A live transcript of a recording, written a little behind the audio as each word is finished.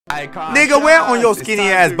Nigga, where on your skinny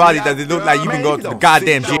ass body does it look like you been going to the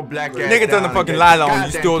goddamn gym? Nigga, turn the fucking light on,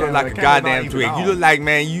 you still look like a goddamn twig. You look like,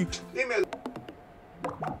 man, you.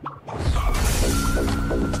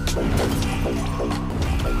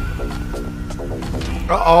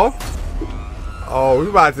 Oh, we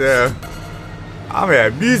about to. I'm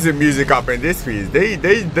here, music up in this piece.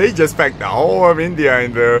 They just packed the whole of India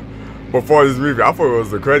in the before this movie. I thought it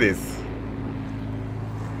was the credits.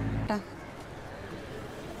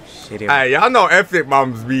 Hey, y'all know ethnic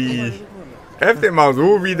moms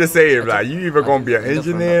will be the same. Like, you either gonna be an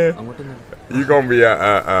engineer, you gonna be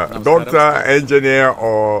a doctor, engineer,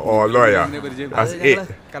 or a lawyer. That's it.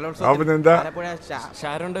 Other than that,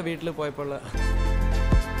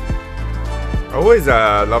 I always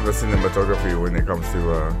love the cinematography when it comes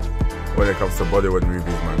to Bollywood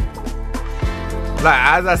movies, man. Like,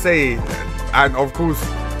 as I say, and of course,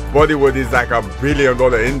 Bollywood is like $1 billion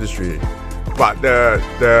industry. But the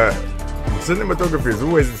cinematography is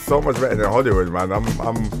always so much better than Hollywood, man.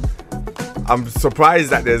 I'm surprised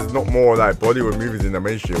that there's not more like Bollywood movies in the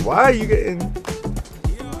mainstream. Why are you getting? Do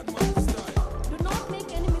not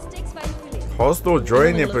make any mistakes while filling. Hostel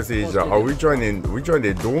joining procedure. Are we joining? We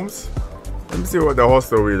joining dorms? Let me see what the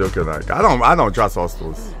hostel we looking like. I don't trust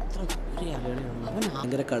hostels.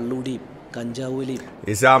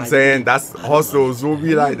 You see what I'm saying? That's hostels will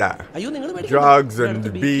be like that. Drugs and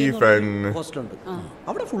beef and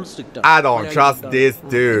I don't trust this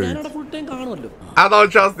dude. I don't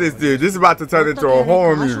trust this dude. This is about to turn into a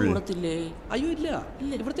horror movie.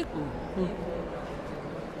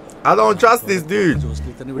 I don't trust this dude.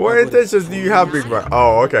 What intentions do you have, big man?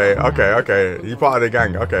 Oh, okay. You part of the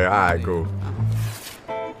gang. Okay, alright, cool.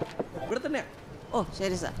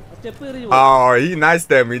 Oh, he nice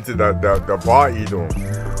them into the party though.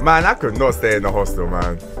 Man, I could not stay in the hostel,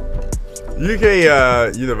 man. UK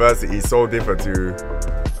university is so different to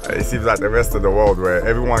it seems like the rest of the world where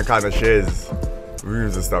everyone kind of shares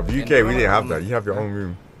rooms and stuff. UK, we didn't have that. You have your own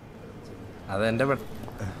room.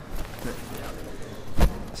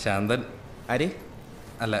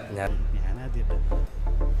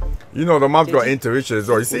 You know, the mom's got intuitions.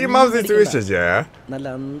 You see mom's intuitions, yeah?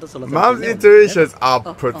 Mom's intuitions are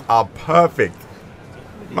perfect.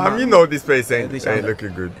 Mom, you know this place ain't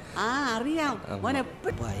looking good.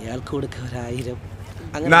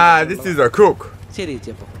 Nah, this is a crook.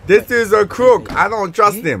 This is a crook. I don't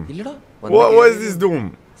trust him. What is this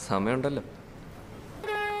doing?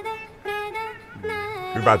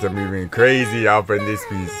 We about to be moving crazy up in this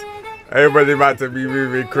piece. Everybody about to be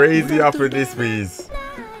moving crazy up in this piece.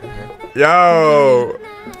 Yo,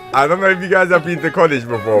 I don't know if you guys have been to college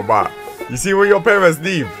before, but you see when your parents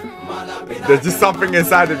leave, there's just something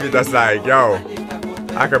inside of you that's like, yo,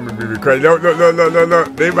 I can be moving crazy. No.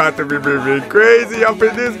 They about to be moving crazy up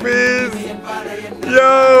in this piece.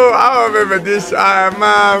 Yo, I remember this time,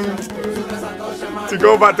 man, to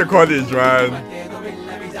go back to college, man.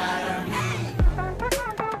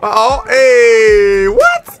 Hey,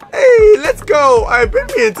 what? Hey, let's go. Bring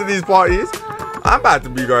me into these parties. I'm about to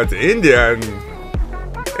be going to India and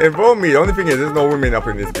involve me. The only thing is there's no women up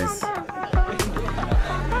in this piece.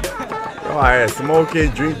 Alright, smoking,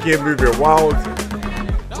 drinking, moving wild.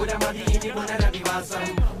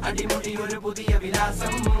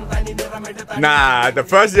 Nah, the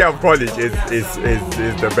first year of college is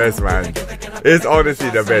the best, man. It's honestly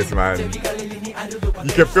the best, man.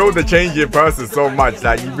 You can feel the change in person so much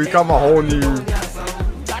that you become a whole new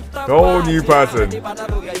person.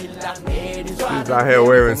 He's out here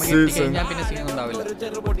wearing suits and...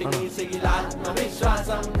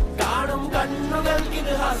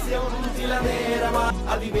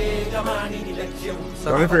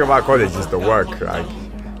 The only thing about college is the work. Like,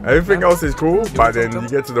 everything else is cool, but then you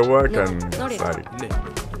get to the work and it's like...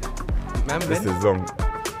 This is long.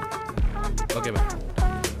 Okay, man.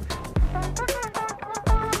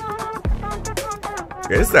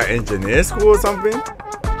 Okay, is that engineer school or something?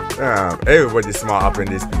 Everybody's smart up in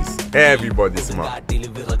this piece. Everybody's smart.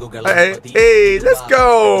 Hey, let's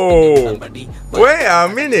go. Wait a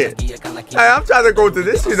minute. Hey, I'm trying to go to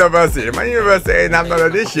this university. My university ain't have none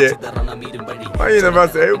of this shit. My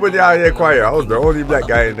university, everybody out here quiet. I was the only black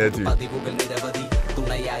guy in there too.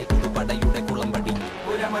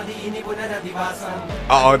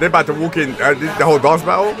 Uh-oh, they about to walk in the whole dance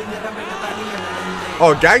battle?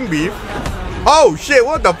 Oh, gang beef? Oh shit,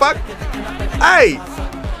 what the fuck? Hey!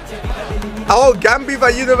 Oh, gang beef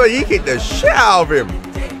at university, he kicked the shit out of him.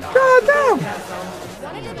 God damn.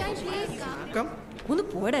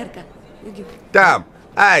 Damn.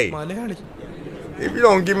 Hey. If you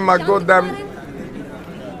don't give me my goddamn...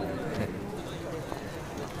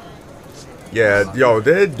 Yeah, yo,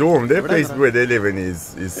 their dorm, their place where they live in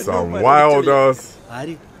is some wild ass.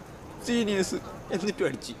 Seniors.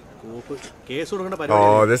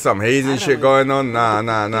 Oh, there's some hazing shit going on.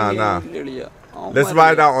 Nah. Let's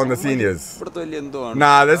ride out on the seniors.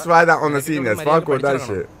 Nah, let's ride out on the seniors. Fuck with that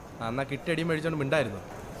shit. എന്നാ കിട്ടടി മേടിച്ചോണ്ട് മിണ്ടായിരുന്നു.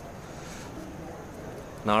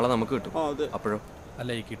 നാളെ നമുക്ക് കിട്ടും. അപ്പോഴോ? അല്ല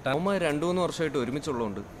ഈ കിട്ടാൻ അവന്മാർ 2-3 വർഷമായിട്ട്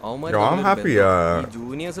ഒരുമിച്ചുള്ളതുണ്ട്. അവന്മാർ I'm happy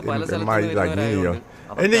ജൂനിയേഴ്സ് in പല my സ്ഥലത്തും like വരുന്നവരായതുകൊണ്ട്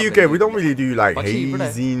in the UK we don't really do like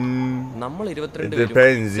hazing. നമ്മൾ It 22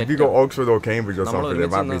 depends. If you go Oxford or Cambridge or something,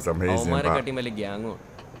 there might be some hazing. അവന്മാരെ But കാട്ടി വലിയ ഗ്യാങ്ങും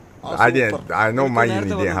I know my uni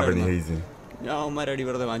didn't have any hazing. ഞാൻ അവന്മാരടി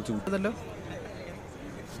വെറുതെ വാങ്ങിച്ചു.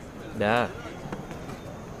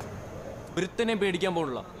 ഒരുത്തനെ പേടിക്കാൻ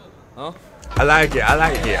പോലുള്ള. I like it.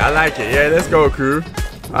 Yeah, let's go, crew.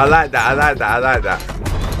 I like that.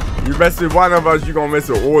 You mess with one of us, you gonna mess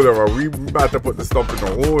with all of us. We about to put the stopping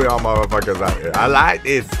on all y'all motherfuckers out here. I like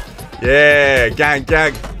this. Yeah, gang.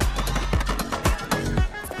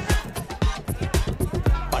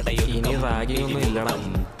 ഇനി ragging ഒന്നും ഇല്ലടാ.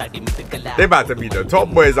 They about to be the top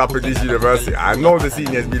boys up in this university. I know the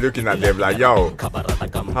seniors be looking at them like, yo,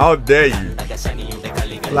 how dare you?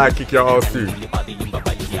 Like, kick your ass too.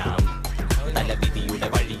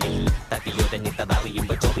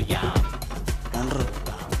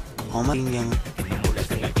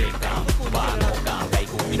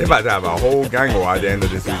 They about to have a whole gang at the end of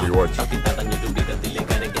this video watch.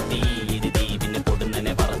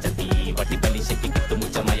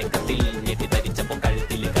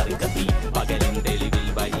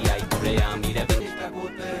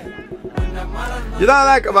 You know what I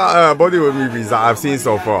like about Bollywood movies that I've seen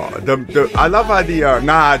so far? I love how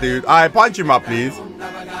nah, dude. Alright, punch him up, please.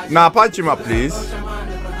 Nah, punch him up, please.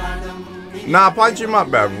 Nah, punch him up,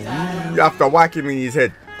 man. You have to whack him in his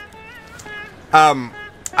head.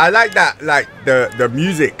 I like that. Like the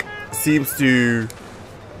music seems to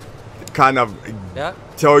kind of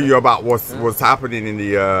tell you about what's happening in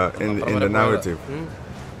the narrative.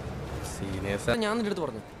 ഞാൻ നിന്റെ അടുത്ത്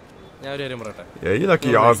പറഞ്ഞു. Yeah, you lucky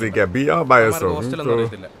your ass didn't get beat up by yourself.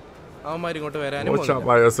 Watch out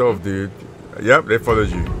by yourself, dude. Yep, they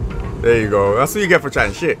followed you. There you go. That's what you get for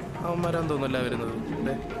chatting shit.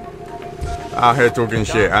 Out here talking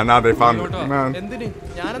shit, and now they found it. Man.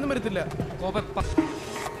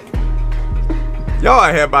 Y'all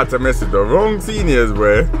out here about to mess with the wrong seniors,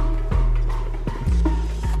 bro.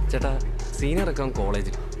 ചേട്ടാ senior ഒക്കെ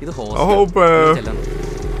കോളേജിൽ ഇത്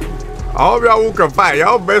I hope y'all who can fight.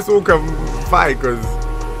 Y'all best who can fight, cause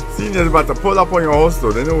seniors about to pull up on your hostel.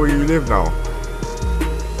 They know where you live now.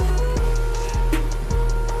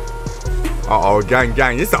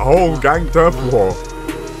 Gang. It's a whole gang turf war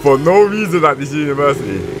for no reason at this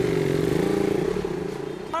university.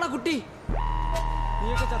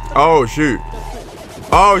 Oh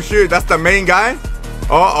shoot, that's the main guy?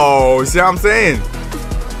 You see what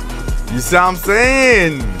I'm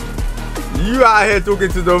saying? You out here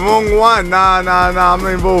talking to the wrong one. Nah, I'm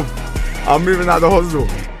not involved. I'm moving out the hostel.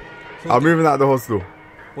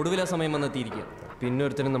 ഒടുവില സമയം വന്നെത്തിയിരിക്കുക. പിന്നെ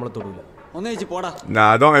ഒരുത്തനും നമ്മളെ തൊടൂല.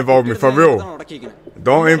 Nah, don't involve me for real.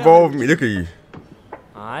 Don't involve me. Look at you.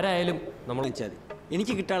 ആരായാലും നമ്മൾ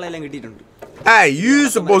എനിക്ക് കിട്ടാളെല്ലാം കിട്ടിയിട്ടുണ്ട്. Hey, you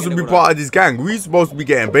supposed to be part of this gang. We supposed to be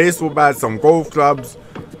getting baseball bats, some golf clubs.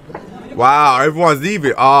 Wow, everyone's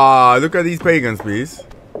leaving. Look at these pagans, please.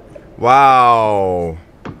 Wow.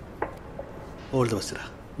 All the way.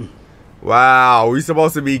 Wow, we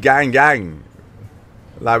supposed to be gang.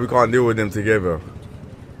 Like we can't deal with them together.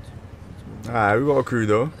 Alright, we got a crew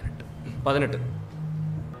though. 18.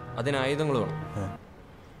 അതിന് ആയുധങ്ങൾ വേണം.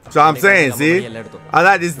 So I'm saying, see? I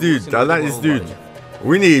like this dude.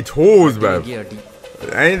 We need tools, man.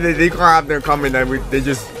 And they can't have them coming and they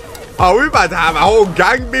just... Oh, we about to have a whole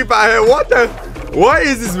gang beef out here. What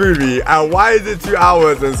is this movie? And why is it 2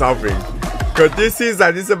 hours and something? Because this seems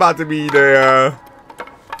like this is about to be the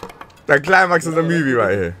climax of the movie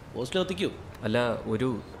right here. അല്ല ഒരു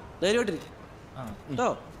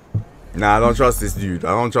Nah, I don't trust this dude.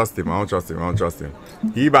 I don't trust him.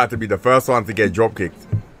 He about to be the first one to get drop kicked.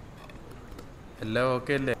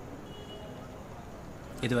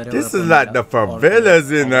 This is like the favelas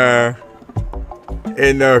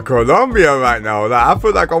in Colombia right now. Like, I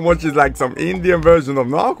feel like I'm watching like some Indian version of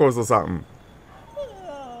Narcos or something.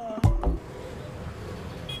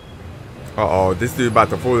 This dude about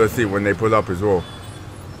to fall asleep when they pull up as well.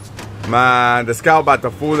 Man, the scout about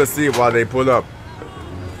to fall asleep while they pull up.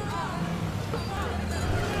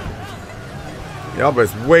 Y'all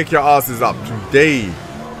best wake your asses up today.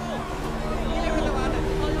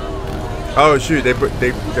 Oh shoot, they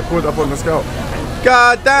pulled up on the scout.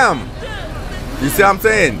 God damn! You see what I'm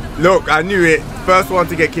saying? Look, I knew it. First one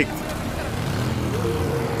to get kicked.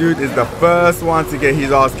 dude is the first one to get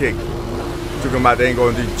his ass kicked. Talking about they ain't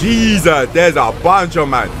going to do. Jesus, there's a bunch of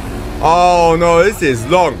man. Oh no, this is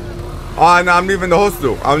long. Oh no, I'm leaving the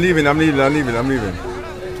hostel. I'm leaving.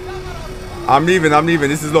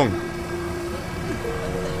 This is long.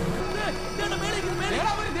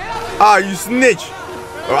 Ah, you snitch.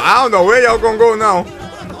 Oh, I don't know where y'all gonna go now.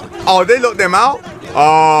 Oh, they locked them out?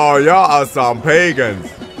 Oh, y'all are some pagans.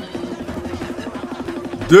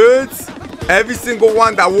 Dudes, every single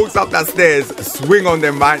one that walks up that stairs, swing on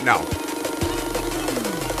them right now.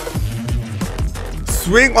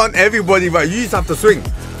 Swing on everybody, but you just have to swing.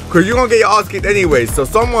 Because you're going to get your ass kicked anyway. So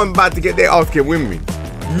someone about to get their ass kicked with me.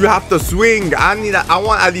 You have to swing. I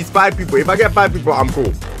want at least 5 people. If I get 5 people, I'm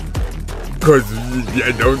cool. Because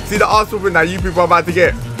you don't see the ass whooping that you people are about to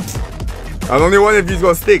get. And only one of you's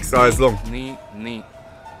got sticks, so it's long.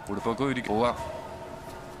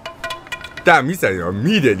 Damn, he said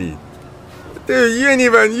immediately.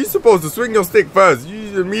 Dude, you supposed to swing your stick first.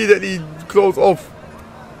 You immediately close off.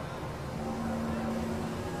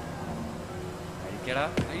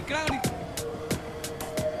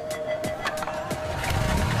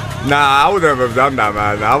 Nah, I wouldn't have done that,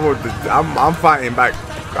 man. I'm fighting back.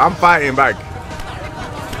 I'm fighting back.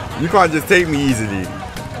 You can't just take me easily.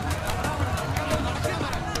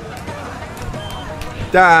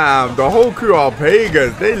 Damn, the whole crew are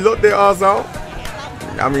pagans. They look their ass out.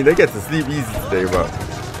 I mean, they get to sleep easy today, but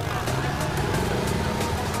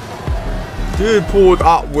dude pulled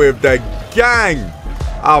up with the gang.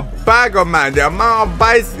 A bag of man. The amount of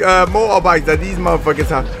motorbikes that these motherfuckers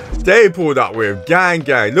have. They pulled up with gang.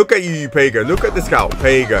 Look at you pagan. Look at the scout,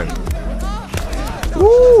 pagan.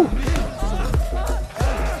 Woo!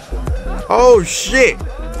 Oh shit!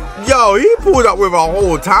 Yo, he pulled up with a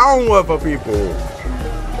whole town worth of people.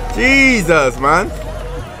 Jesus, man.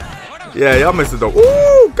 Yeah, y'all messed with the.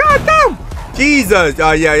 Ooh, goddamn! Jesus!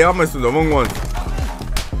 Yeah, y'all messed with the wrong one.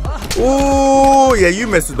 Ooh, yeah, you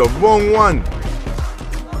messed with the wrong one.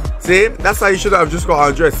 See, that's how you should have just got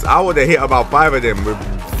undressed. I would have hit about 5 of them with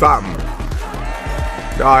something.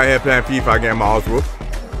 Y'all here playing FIFA, getting my ass whooped.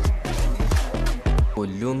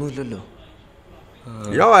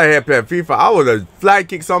 Y'all out here playing FIFA. I would have flag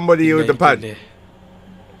kicked somebody with the pad.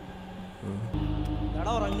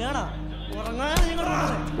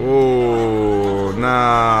 Oh,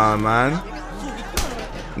 nah, man.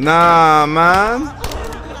 Nah, man.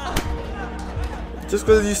 Just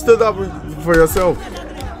because you stood up for yourself.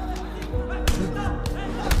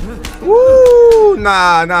 Woo!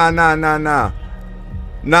 Nah.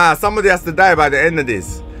 Nah, somebody has to die by the end of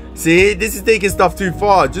this. See, this is taking stuff too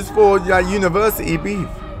far. Just for like, university beef.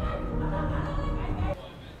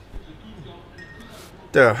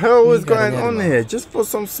 The hell is going on here? Just for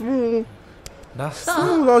some small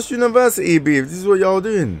ass university beef. This is what y'all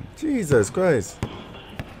doing. Jesus Christ.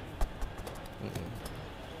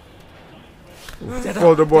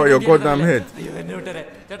 For the boy, your goddamn head.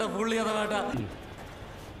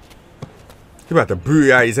 He about to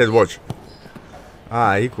boot out his head, watch.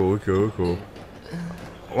 Ah, he cool.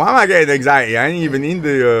 Why am I getting anxiety? I ain't even in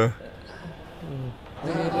the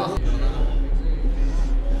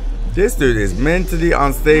This dude is mentally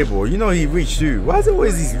unstable. You know he rich too. Why is it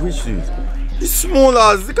always these rich dudes? He's small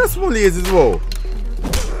as, look how small he is as well.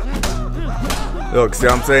 Look, see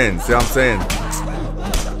what I'm saying?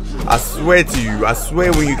 I swear to you,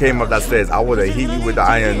 when you came up that stairs, I would have hit you with the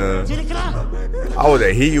iron. I would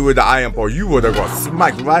have hit you with the iron pole. You would have got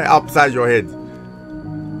smacked right upside your head.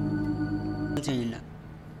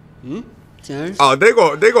 Oh, they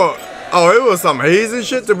got. Oh, it was some hazy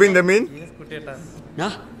shit to bring them in.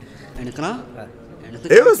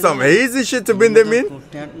 It was some hazy shit to bring them in.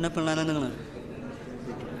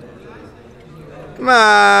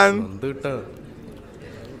 Man.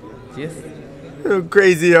 Yes. You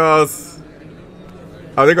crazy ass.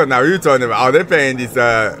 Oh, they got Naruto on them. Oh, they're playing this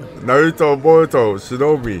Naruto, Boruto,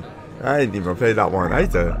 Shinobi. I ain't even played that one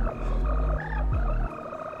either.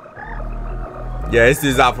 Yeah, this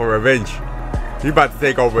is out for revenge. He about to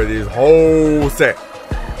take over this whole set.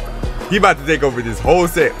 He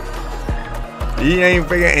ain't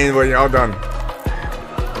forgetting what y'all done.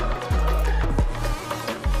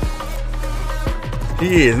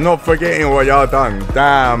 He is not forgetting what y'all done.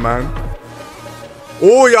 Damn, man.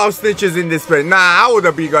 All y'all snitches in this place. Nah, I would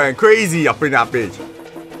have been going crazy up in that bitch.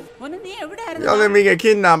 Y'all let me get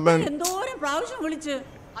kidnapped, man.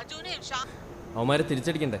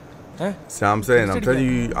 See, I'm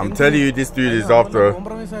telling you, this dude is after.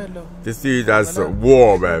 This dude has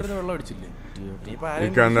war, bruv.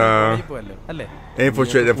 You can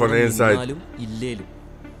infiltrate them from the inside.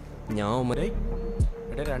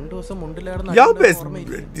 Y'all best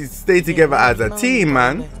stay together as a team,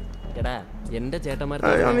 man.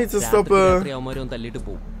 Y'all need to stop. Y'all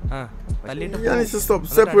need to stop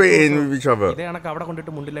separating with each other.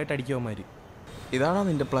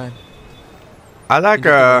 I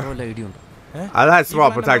like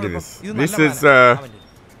smart protagonists. This is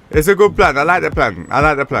it's a good plan. I like the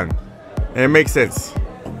plan. It makes sense.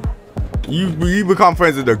 You become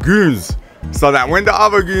friends with the goons, so that when the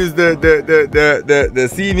other goons, the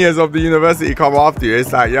seniors of the university come after you,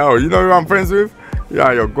 it's like, yo, you know who I'm friends with?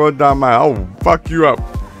 Yeah, you're goddamn man. I'll fuck you up.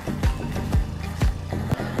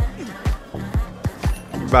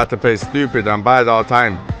 About to play stupid and bad all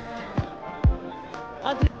time.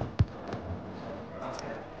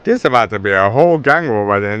 This about to be a whole gang war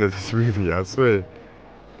by the end of this movie, I swear.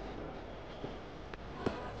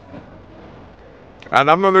 And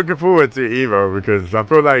I'm not looking forward to it either, because I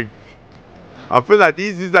feel like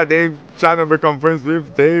these dudes that they trying to become friends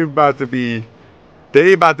with, they about to be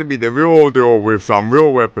the real deal with some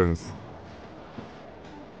real weapons.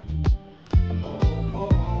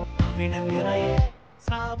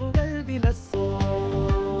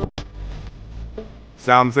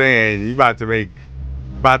 So I'm saying, you about to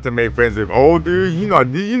make friends with old dude. You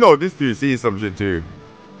know this dude sees some shit too.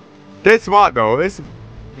 They're smart though.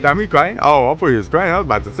 Damn, he crying? Oh, I thought he was crying. I was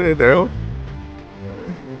about to say it there.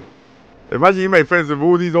 Imagine you make friends with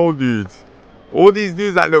all these old dudes. All these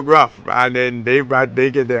dudes that look rough, and then they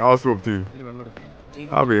get their ass whooped too.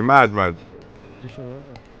 I'll be mad, man.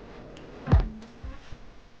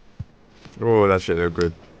 Oh, that shit look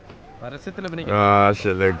good. That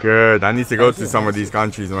shit look good. I need to go to some of these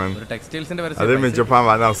countries, man. I live in Japan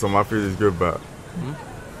right now, so my food is good, but...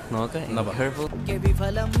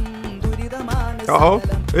 Uh-oh.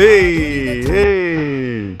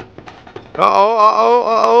 Hey.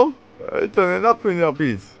 Uh-oh. Turn it up,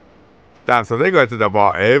 please. Damn, so they go to the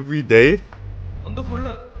bar every day?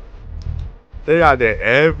 They are there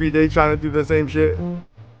every day trying to do the same shit?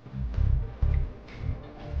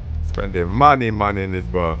 Spending money in this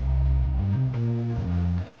bar.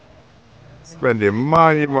 Spending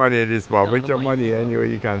money in this bar. Put your money anywhere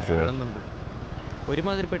you can, sir.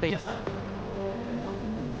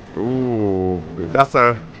 Ooh, that's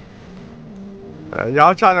a...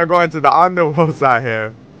 y'all trying to go into the underworld side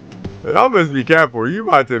here. Y'all must be careful. You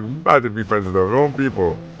about to be friends with the wrong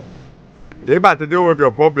people. They about to deal with your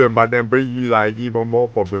problem, but then bring you like even more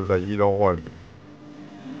problems that you don't want.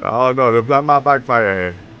 Oh no, the plan might backfire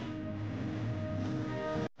here.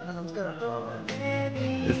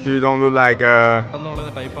 This dude don't look like he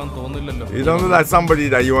don't look like somebody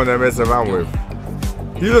that you want to mess around with.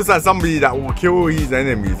 He looks like somebody that will kill his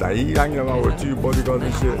enemies. Like he hanging around with 2 bodyguards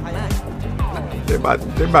and shit. They about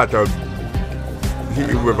to hit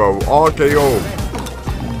you with a RKO.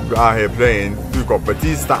 Out here playing. You got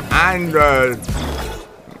Batista and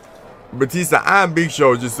Big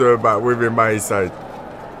Show just with him by his side.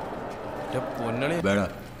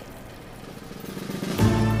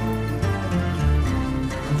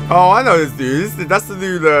 Oh, I know this dude. That's the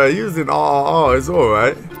dude he was in RRR as well,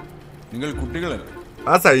 right?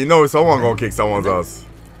 That's how you know someone gonna kick someone's ass.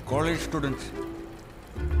 College students.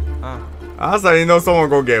 That's how you know someone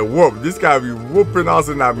gonna get whooped. This guy be whooping us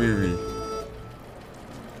in that movie.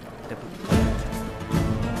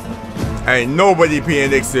 Ain't nobody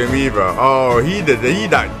peeing next to him either. Oh, he that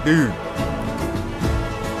dude.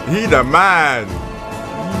 He the man.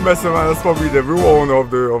 You messing around, that's probably the real owner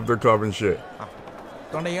of the club and shit.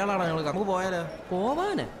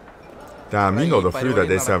 Damn, you know the food that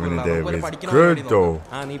they're serving in there is good though.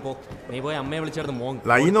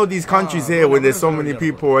 Like, you know these countries here where there's so many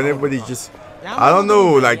people and everybody just, I don't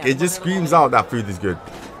know, like it just screams out that food is good.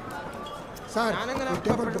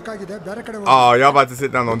 Oh, y'all about to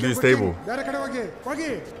sit down on dude's table.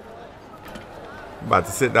 About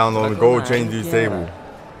to sit down on the gold chain dude's table.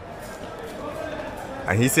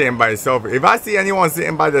 And he's sitting by himself. If I see anyone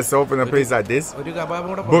sitting by themselves in a place like this,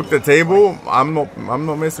 book the table, I'm not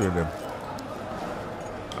messing with them.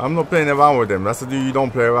 I'm not playing around with them. That's the dude you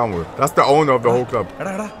don't play around with. That's the owner of the whole club.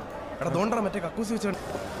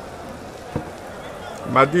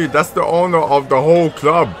 My dude, that's the owner of the whole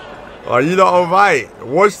club. Are you not alright?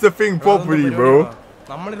 Watch the thing properly, bro.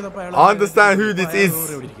 Understand who this is.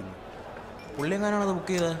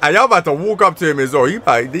 And y'all about to walk up to him as well. He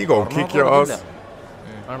gonna kick your ass.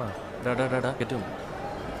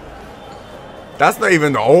 That's not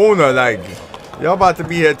even the owner, like. Y'all about to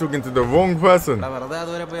be here talking to the wrong person. You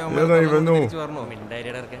don't even know.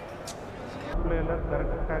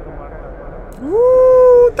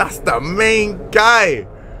 Woo, that's the main guy.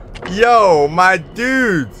 Yo, my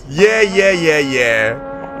dude. Yeah.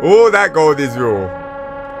 Oh, that gold is real.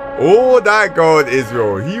 Oh, that God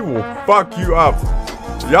Israel. He will fuck you up.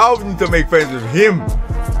 Y'all need to make friends with him.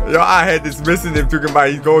 Y'all out here dismissing him, talking about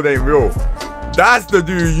his gold ain't real. That's the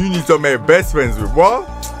dude you need to make best friends with. What?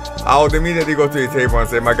 I would immediately go to the table and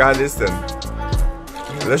say, my guy, listen.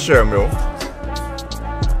 Let's share a meal.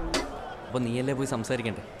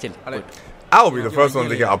 I will be the first one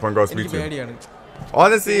to get up and go speak to him.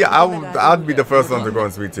 Honestly, I'd be the first one to go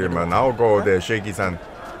and speak to him, man. I'll go there, shake his hand.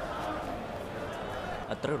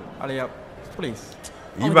 Please.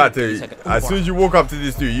 You about to, as soon as you walk up to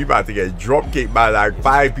this dude, you about to get drop kicked by like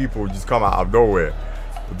 5 people just come out of nowhere.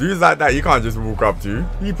 Dudes like that, you can't just walk up to.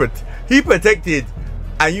 He protected,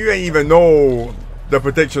 and you ain't even know the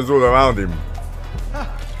protections all around him.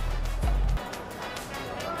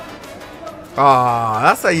 Ah,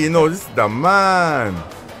 that's how you know this is the man.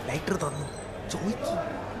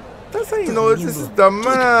 That's how you know this is the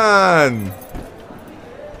man.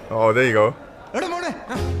 Oh, there you go.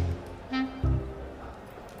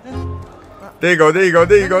 There you go, there you go,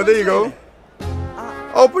 there you go, there you go.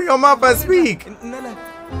 Open your mouth and speak.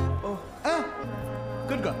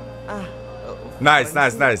 Good girl. Nice,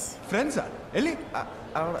 nice, nice. Friends are. Ellie?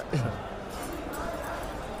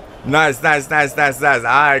 Nice, nice, nice, nice, nice.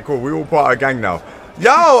 Alright, cool. We all part of a gang now.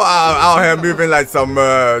 Y'all out here moving like some,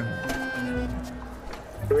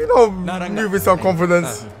 you know, moving some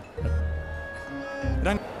confidence.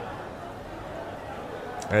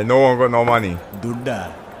 Hey, no one got no money.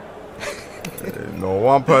 No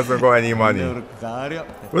one person got any money.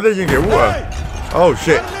 What did you get? Water? Oh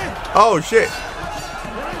shit. Oh shit.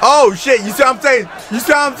 Oh shit. You see what I'm saying? You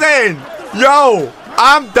see what I'm saying? Yo,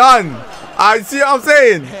 I'm done. I see what I'm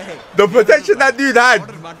saying. The protection that dude had.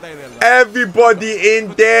 Everybody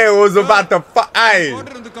in there was about to fight.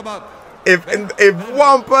 If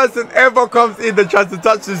one person ever comes in and tries to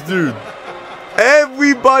touch this dude,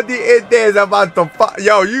 everybody in there is about to fight.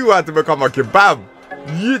 Yo, you have to become a kebab.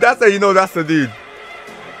 That's how you know that's the dude.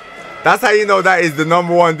 That's how you know that is the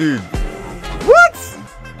 #1 dude. What?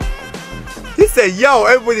 He said, yo.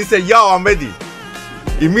 Everybody said, yo, I'm ready.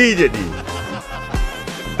 Immediately.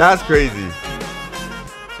 That's crazy.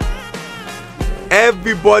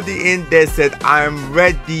 Everybody in there said, I'm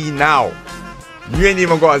ready now. You ain't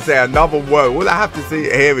even got to say another word. All I have to say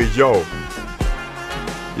here is yo.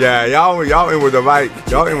 Yeah, y'all in with the right.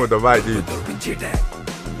 Y'all in with the right dude.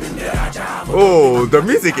 Oh, the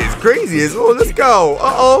music is crazy as well. Let's go.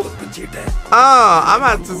 Uh-oh. I'm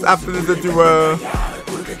have to listen to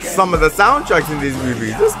some of the soundtracks in these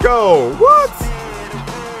movies. Let's go. What?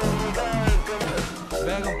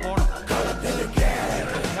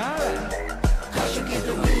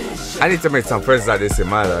 I need to make some friends like this in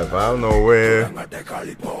my life. I don't know where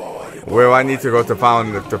I need to go to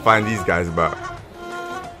find these guys, but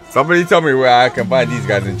somebody tell me where I can find these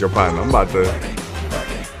guys in Japan. I'm about to.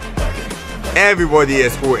 Everybody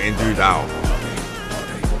escorting dude out.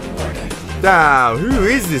 Damn, who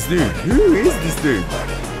is this dude? Who is this dude?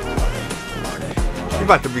 He's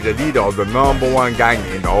about to be the leader of the #1 gang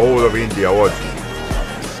in the whole of India. Watch.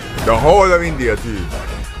 The whole of India too.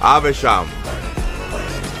 Avesham.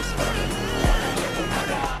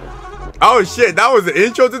 Oh shit, that was the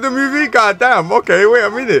intro to the movie? God damn, okay, wait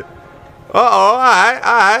a minute. Uh-oh,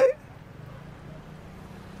 alright.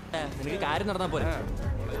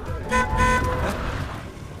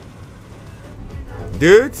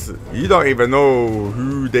 Dudes, you don't even know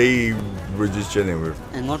who they were just chilling with.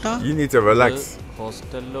 You need to relax.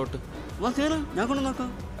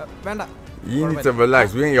 You need to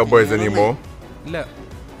relax. We ain't your boys anymore.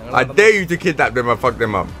 I dare you to kidnap them and fuck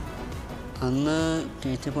them up.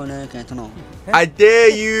 I dare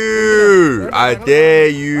you. I dare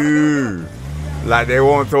you. Like they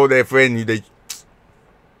won't tell their friend they.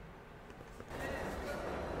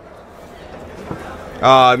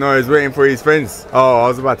 No, he's waiting for his friends. Oh, I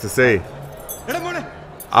was about to say.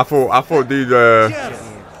 I thought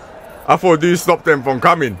dude stopped them from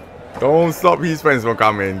coming. Don't stop his friends from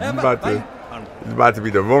coming. He's about to be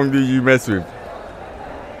the wrong dude you mess with.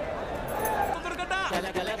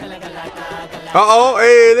 Uh-oh,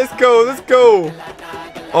 hey, let's go.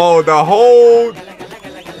 Oh, that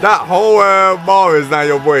whole bar is now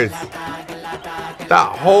your boys.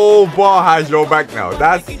 That whole bar has your back now.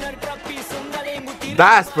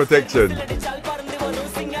 That's protection.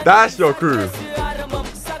 That's your crew.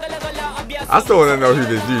 I still want to know who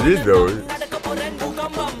this dude is though.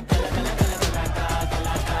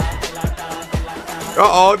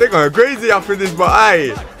 Uh-oh, they're going crazy after this, but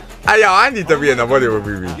yo, I need to be in a Bollywood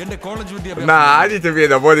movie. Nah, I need to be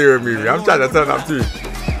in a Bollywood movie. I'm trying to turn up too.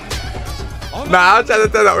 Nah, I'm trying to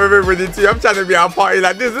turn up with everybody too. I'm trying to be at a party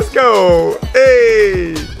like this. Let's go.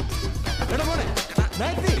 Hey.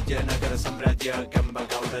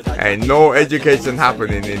 And no education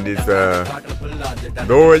happening in this.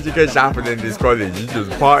 No education happening in this college. You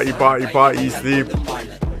just party, sleep.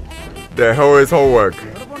 The whole is homework.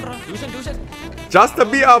 Just to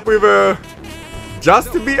beat up with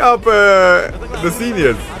the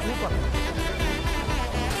seniors.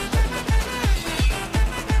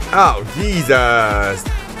 Oh Jesus!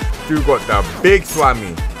 You got the big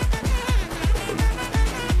swami.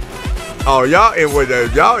 Oh, y'all in with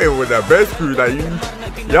the best crew that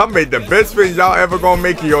y'all made the best friends y'all ever gonna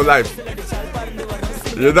make in your life.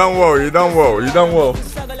 You done well.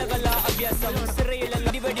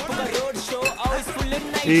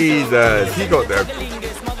 Jesus, he got the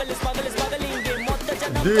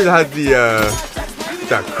dude has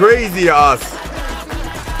the crazy ass.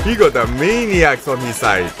 He got the maniacs on his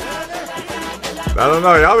side. I don't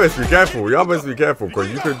know, y'all must be careful. Because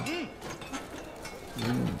you could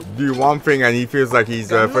do one thing and he feels like his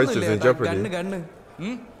friendship's in jeopardy.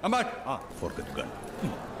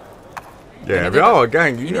 Yeah, if y'all a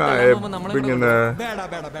gang, you know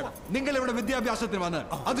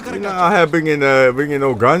how bringing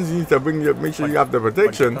no guns. You need to make sure you have the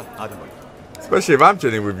protection. Especially if I'm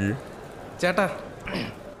chilling with you.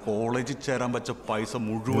 No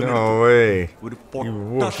way. You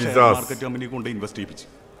whooped his ass.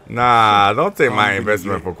 Nah, don't take my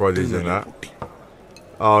investment for college and that.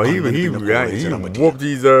 Oh, he whooped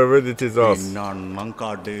his relatives' ass.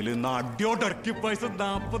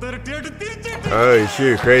 Oh,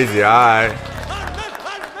 shit, crazy. Alright,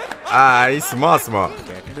 smart.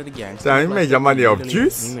 So you made your money off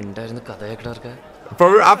juice? For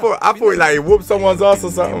real, I thought like whoop someone's ass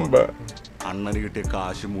or something, but.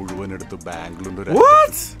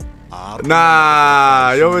 What?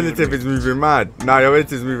 Nah, your relative is moving mad.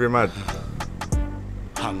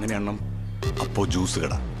 അപ്പോൾ juice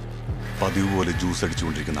കട പതിവ് പോലെ juice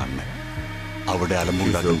അടിച്ചുകൊണ്ടിരിക്കുന്ന അണ്ണൻ അവിടെ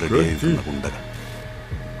അലമ്പുണ്ടാക്കാൻ റെഡിയായിരിക്കുന്ന കുണ്ടകൾ.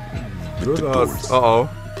 Uh-oh.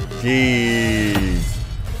 Jeez.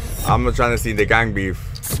 I'm not trying to see the gang beef.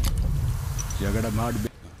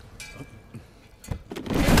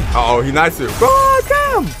 Uh-oh, he nice to. God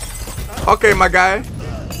damn. Okay, my guy.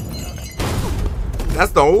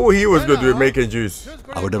 That's the whole he was good with making juice.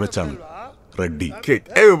 അവിടെ വെച്ചാണ് ready kicked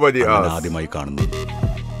everybody else. ആദ്യമായി കാണുന്നത്.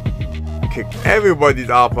 Kick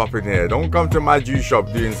everybody's up in here. Don't come to my juice shop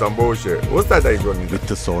doing some bullshit. What's that you gonna do? With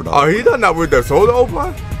the soda. Oh, he done that with the soda open?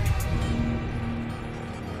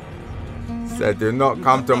 Said do not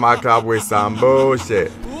come to my club with some bullshit.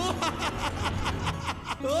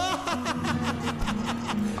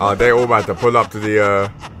 Oh, they all about to pull up to the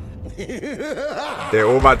they're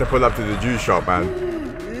all about to pull up to the juice shop, man.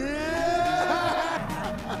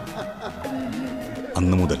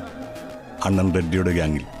 അന്ന് മുതൽ അണ്ണൻ റെഡ്ഡിയുടെ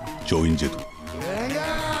ഗ്യാങ്ങിൽ join Jithu.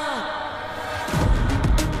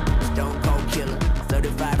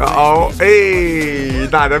 Uh-oh, hey,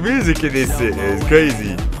 nah, the music in this shit is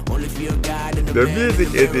crazy. The music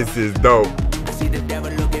in this is dope.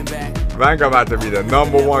 Vanka about to be the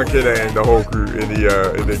 #1 killer in the whole crew, in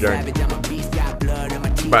the gang.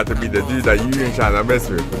 About to be the dude that you ain't trying to mess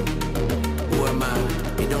with.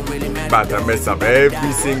 About to mess up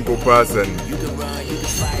every single person.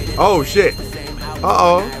 Oh shit.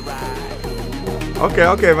 Uh-oh.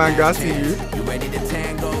 Okay, man, I see you.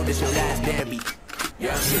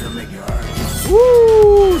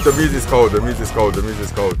 Woo! The music's cold.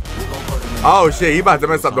 Oh shit, he about to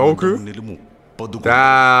mess up the whole crew?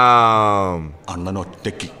 Damn.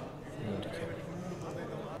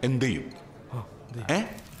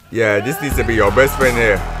 Yeah, this needs to be your best friend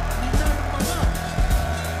here.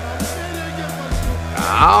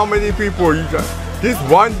 How many people you got? This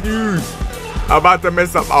one dude about to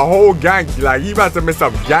mess up a whole gang. Like, he about to mess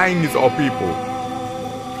up gangs of people.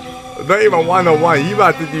 Not even one-on-one. He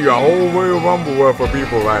about to do a whole Royal Rumble worth for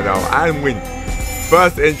people right now and win.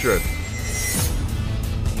 First entrance.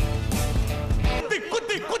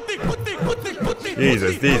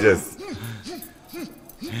 Jesus.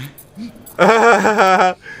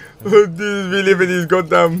 Dudes be living these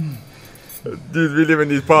goddamn. Dudes be living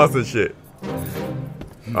these past and shit.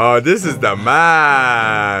 Oh, this is the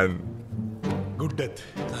man. Good death.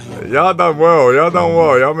 Y'all done well.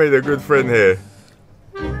 Y'all made a good friend here.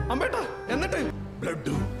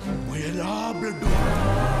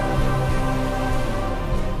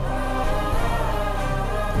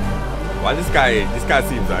 Well, this guy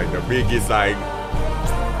seems like the biggest like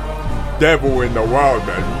devil in the world,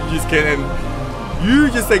 man. You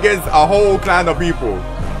just against a whole clan of people,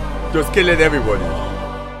 just killing everybody.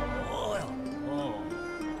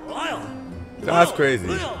 That's crazy.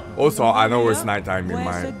 Also, I know it's nighttime in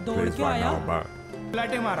my place right now, but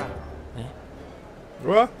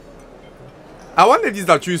what? I wonder if these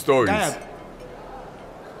are true stories.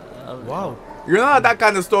 Wow. You know that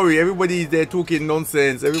kind of story. Everybody's there talking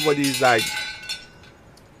nonsense. Everybody's like,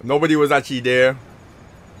 nobody was actually there.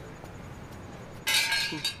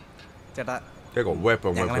 ചേട്ടാ They got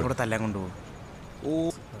weapon. ഞങ്ങളെ കൂടെ തല്ലാൻ കൊണ്ടുപോകും. ഓ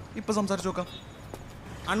ഇപ്പൊ സംസാരിച്ചു നോക്കാം.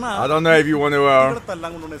 അണ്ണാ I don't know if you want to. തല്ലാൻ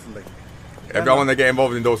കൊണ്ടുപോകുന്ന If y'all want to get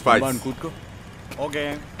involved in those fights. Okay.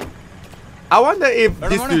 I wonder if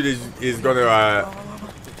this dude is gonna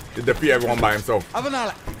defeat everyone by himself. അപ്പൊ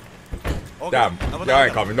നാളെ. Damn, they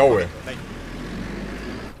ain't coming nowhere.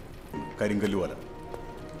 കരിങ്കല്ല് പോലെ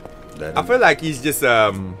I feel like he's just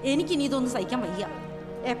എനിക്ക് ഇനി ഇതൊന്നും സഹിക്കാൻ വയ്യ.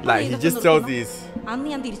 എപ്പോ like he just tells these. അന്ന്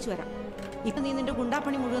ഞാൻ തിരിച്ചു വരാം. ഇപ്പൊ നീ നിന്റെ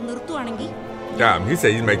ഗുണ്ടാപ്പണി മുഴുവൻ നിർത്തുവാണെങ്കിൽ Damn, he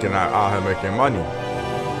said he's making out here making money.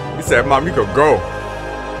 He said, "Mom, you could go.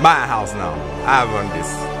 My house now. I run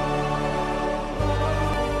this."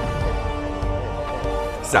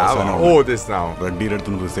 So I run all this now. റെഡ്ഡിയുടെ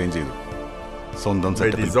അടുത്തുനിന്ന് resign ചെയ്തു സ്വന്തം Ready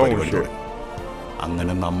സെറ്റപ്പിൽ zone പരിപാടി shit. തുടങ്ങി.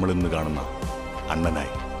 അങ്ങനെ നമ്മൾ ഇന്ന് കാണുന്ന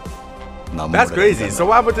അണ്ണനായി That's crazy. So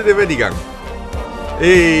what happened to the Ready gang?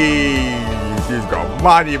 Hey, he's got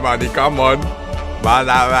money, money. Come on,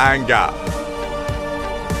 Madhavan.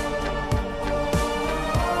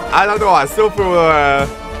 I don't know. I still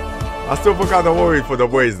feel kind of worried for the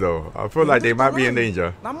boys though. I feel like they might be in danger.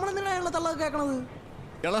 നമ്മളെന്തിനാ അയാളുടെ തള്ള കേൾക്കണത്?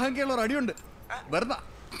 ഇളഹങ്കിയുള്ള ഒരു അടിയുണ്ട്. വെറുതെ.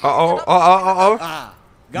 Uh-oh.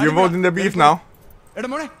 You involved in the beef now? എടാ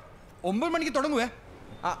മോനെ 9 മണിക്ക് തുടങ്ങുവേ.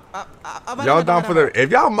 Y'all down for the if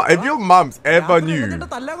your moms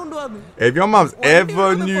ever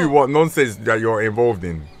knew what nonsense that you're involved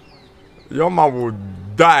in, your mom would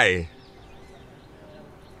die.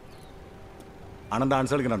 Annan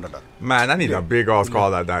dance കളിക്കുന്നുണ്ടോ? Man, I need a big ass car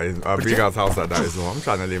like that. A big ass house like that. So I'm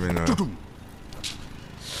trying to live in a.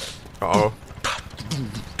 Uh-oh.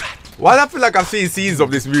 Why do I feel like I've seen scenes of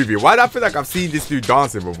this movie? Why do I feel like I've seen this dude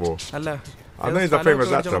dancing before? അല്ല I know he's a famous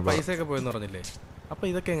actor, but. പൈസയൊക്കെ പോയെന്ന് പറഞ്ഞില്ലേ? അപ്പൊ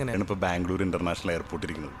ഇതൊക്കെ എങ്ങനെയാണ്? ഇപ്പൊ Bangalore international airport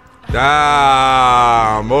ഇരിക്കുന്നത്.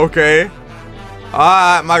 Damn, okay.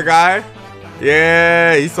 Alright, my guy. Yeah,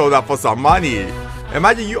 he sold that for some money.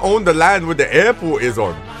 Imagine you own the land where the airport is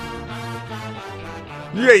on.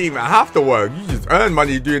 You ain't even have to work. You just earn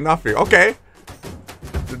money doing nothing. Okay.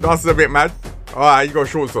 The dance is a bit mad. Alright, you got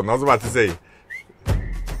shorts on. I was about to say.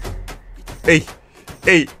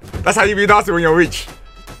 Hey, that's how you be dancing when you're rich.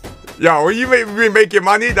 Yo, when you be making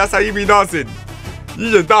money, that's how you be dancing. You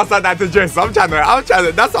just dance like that to dress. I'm trying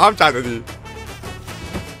to, that's what I'm trying to do.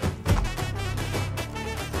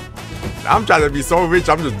 I'm trying to be so rich,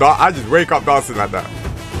 I just wake up dancing like that.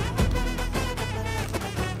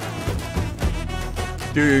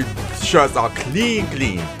 Dude, shirts are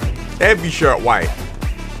clean. Every shirt white.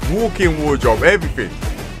 Walk-in wardrobe, everything.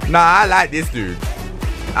 Nah, I like this dude.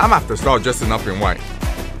 I'm gonna have to start dressing up in white.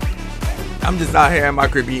 I'm just out here in my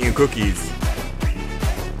crib eating cookies.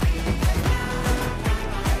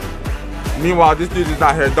 Meanwhile, this dude is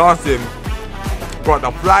out here dancing. Got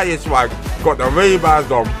the flyest swag, got the Ray-Bans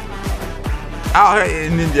on. Out here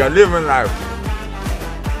in India, living life.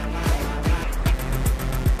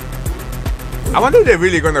 I wonder if they're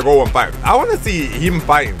really gonna go and fight. I wanna see him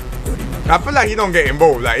fighting. I feel like he don't get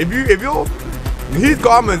involved. Like if you his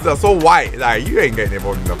garments are so white, like you ain't getting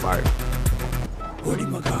involved in the fight.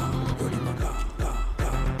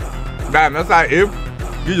 Damn, that's like if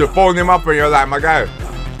you just phone him up and you're like, my guy.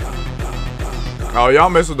 Oh, y'all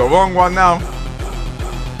messed with the wrong one now.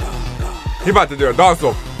 He about to do a dance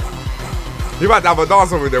off. He about to have a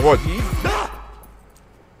dance off with them. What?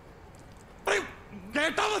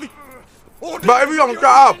 But if you don't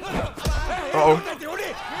shut up. Uh-oh.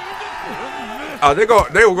 Oh, they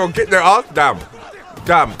were gonna kick their ass.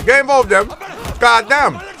 Damn. Get involved them. God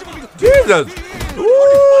damn. Jesus.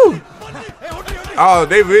 Woo. Oh,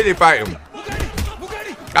 they really fight him.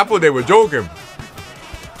 I thought they were joking.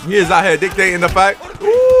 He is out here dictating the fight.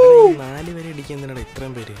 Woo.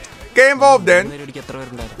 Get involved then.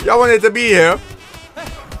 Y'all wanted to be here.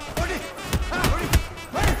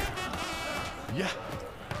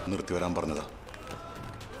 നിർത്തി വരാൻ പറഞ്ഞതാ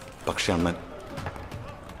പക്ഷെ അണ്ണൻ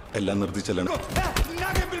എല്ലാം നിർത്തിച്ചല്ലോ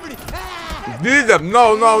No.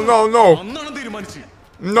 അന്നാണ് തീരുമാനിച്ചു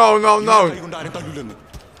No.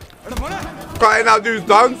 Crying out dude's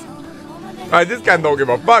sons. Alright, this guy don't give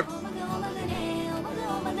a fuck.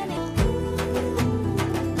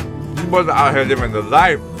 These boys are out here living the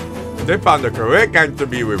life. They found the correct gang to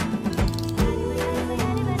be with.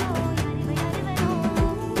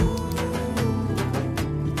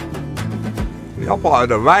 Y'all part of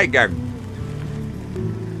the right gang.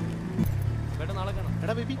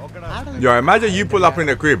 Yo, imagine you pull up in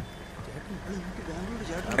the crib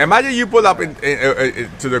Imagine you pull up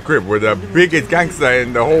to the crib with the biggest gangster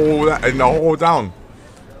in the whole town.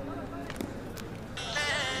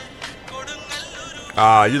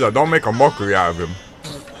 You know, don't make a mockery out of him.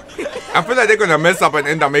 I feel like they're gonna mess up and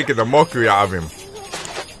end up making a mockery out of him.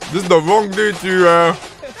 This is the wrong dude to.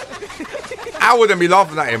 I wouldn't be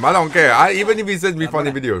laughing at him. I don't care. Even if he sends me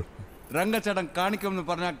funny videos.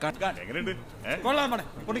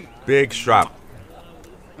 Big strap.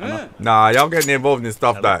 Nah, y'all getting involved in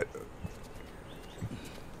stuff that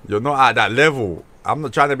you're not at that level. I'm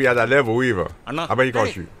not trying to be at that level either. I bet you can't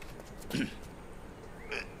shoot.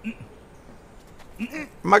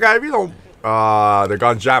 My guy, if you don't, the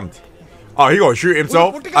gun jammed. Oh, he gonna shoot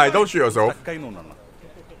himself? Alright, don't shoot yourself.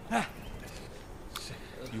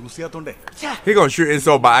 He gonna shoot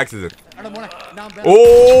himself by accident.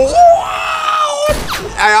 Oh!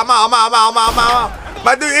 Hey, I'm out.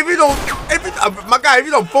 My dude, my guy, if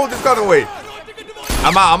you don't fold this gun away,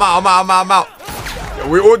 I'm out.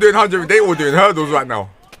 We're all doing 100, they all doing hurdles right now.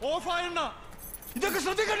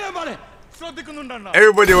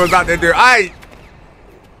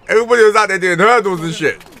 Everybody was out there doing hurdles and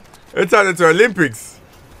shit. It turned into Olympics.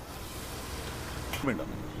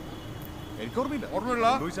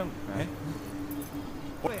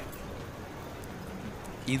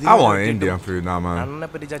 I want Indian food now, man.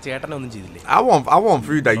 I want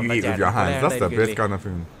food that you eat with your hands. That's the best kind of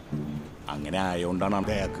food.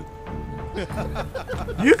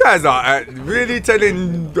 You guys are really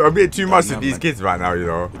telling a bit too much to these kids right now, you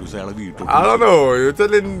know. I don't know.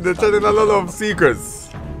 They're telling a lot of secrets.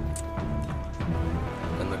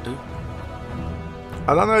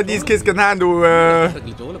 I don't know if these kids can handle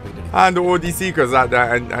all these secrets out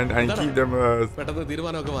there and keep them.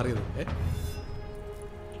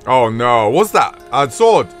 Oh no! What's that? A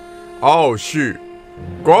sword? Oh shoot!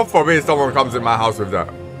 God forbid someone comes in my house with that.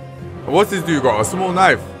 What's this dude got? A small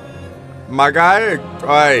knife? My guy?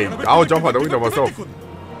 Hey, I'll jump out the window myself.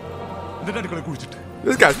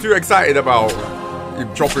 This guy's too excited about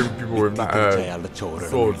chopping people with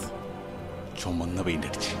swords.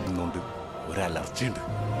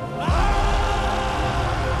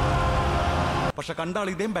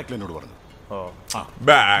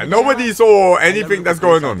 Man, nobody saw anything that's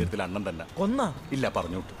going on.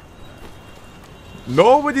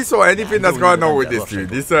 Nobody saw anything that's going on with this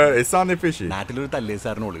dude. It sounded fishy.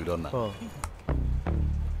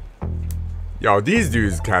 Yo, these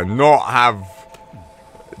dudes cannot have.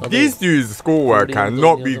 These dudes' schoolwork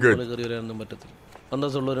cannot be good.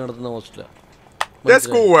 Their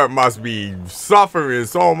schoolwork must be suffering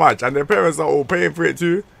so much, and their parents are all paying for it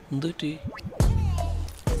too.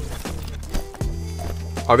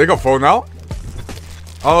 Oh, they got phone out?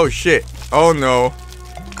 Oh shit. Oh no.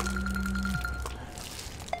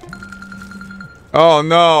 Oh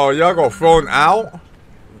no, y'all got thrown out?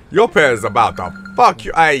 Your parents about to fuck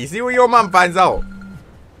you. Hey, see when your mom finds out.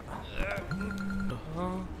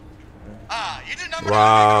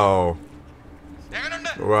 Wow.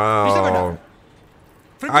 Wow.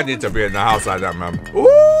 I need to be in the house like that, man.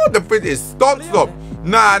 Ooh, the fit is stop.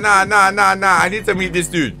 Nah. I need to meet this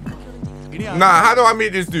dude. Nah, how do I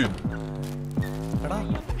meet this dude?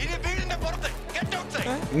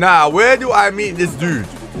 Nah, where do I meet this dude?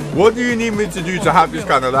 What do you need me to do to have this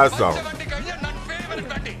kind of lifestyle?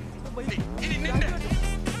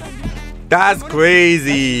 That's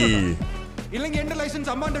crazy.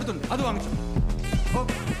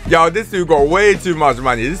 Yo, this dude got way too much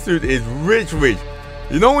money. This dude is rich.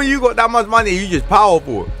 You know when you got that much money, you just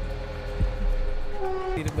powerful.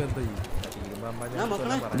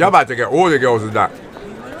 Y'all about to get all the girls in that.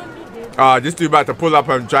 This dude about to pull up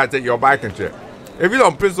and try to take your bike and shit. If you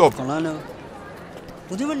don't piss off.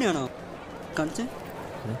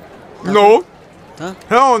 No.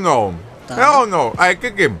 Hell no. Hell no. I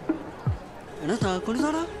kick him.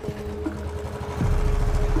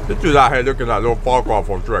 This dude out here looking like little Farquhar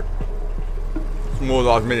from Shrek. Small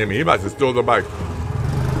ass mini-me. He about to steal the bike.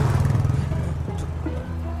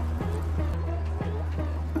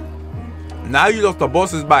 Now you lost the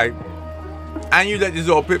boss's bike, and you let this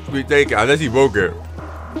little pipsqueak take it, unless he broke it.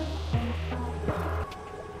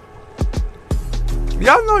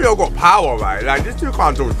 Y'all know y'all got power, right? Like, this dude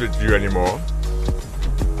can't talk shit to you anymore.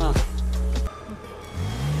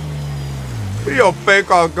 With your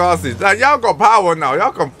fake ass glasses. Like, y'all got power now.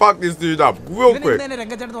 Y'all can fuck this dude up real quick.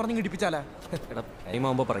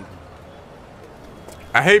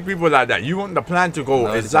 I hate people like that. You want the plan to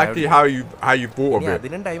go exactly how you thought of it.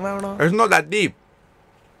 It's not that deep.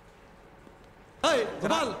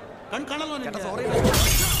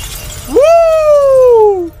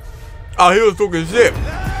 Woo! Oh, he was talking shit.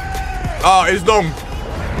 Oh, it's dumb.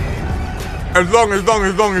 It's long.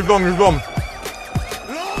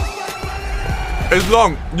 It's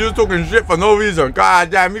long. You're talking shit for no reason. God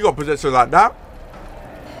damn, you got possession like that.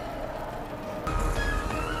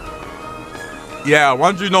 Yeah,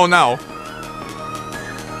 once you know now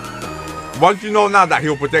that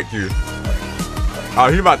he'll protect you. Oh,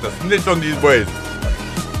 he about to snitch on these boys.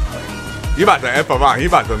 He about to F around. He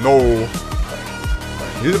about to know.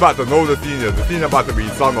 He's about to know the seniors. The senior about to be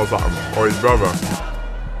his son or something. Or his brother.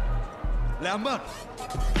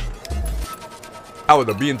 I would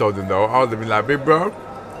have been told him though. I would have been like, big bro,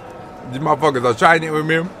 these motherfuckers are trying it with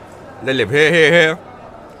me. They live here.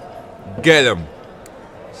 Get them.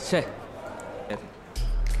 Shit.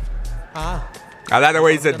 I like the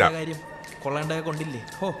way he said that.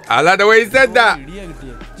 I like the way he said that.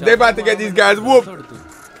 They about to get these guys whooped.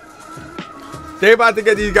 They about to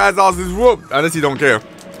get these guys' asses whooped. Unless he don't care.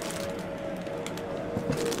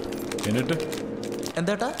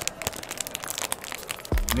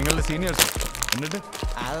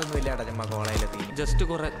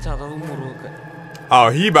 Oh,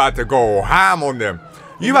 he about to go ham on them.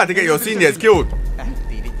 You about to get your seniors killed.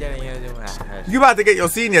 You about to get your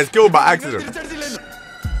seniors killed by accident.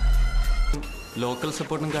 Local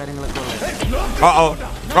support and guiding. Uh-oh.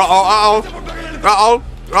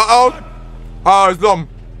 Oh, it's dumb.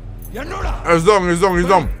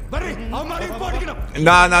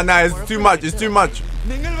 Nah, it's too much.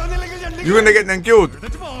 You're gonna get them killed.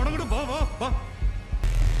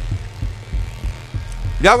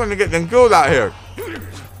 Y'all gonna get them killed out here.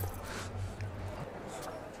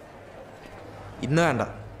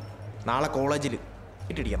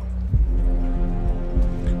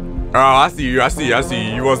 Oh, I see you.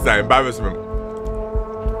 You want that embarrassment.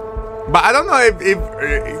 But I don't know if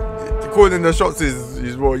calling the shots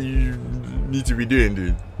is what you need to be doing,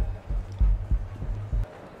 dude.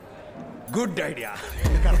 Good idea.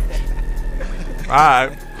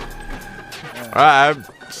 Alright.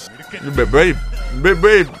 You be brave.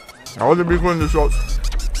 I want to be calling the shots.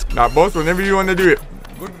 Nah, boss, whenever you want to do it.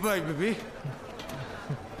 Goodbye, baby.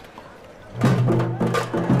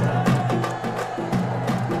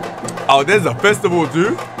 Oh, there's a festival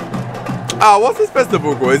too? What's this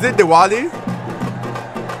festival called? Is it Diwali?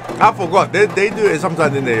 I forgot. They do it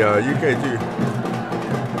sometimes in the UK too.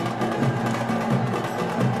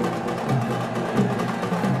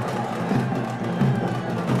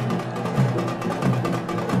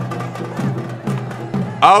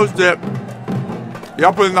 Oh shit.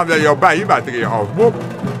 Y'all putting up there your back, you about to get your house whooped.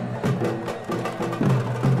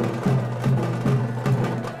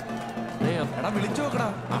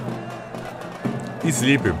 He's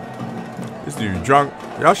sleeping. This dude drunk.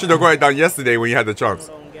 Y'all should have got it done yesterday when you had the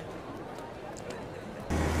chance.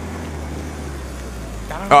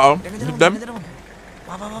 Uh-oh. Hit them.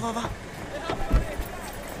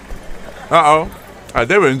 Uh-oh.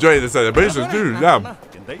 They were enjoying the celebration too. Damn.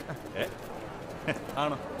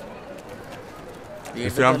 You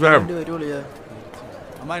see what I'm saying?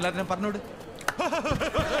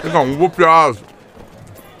 They're gonna whoop your ass.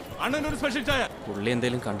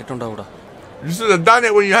 You should have done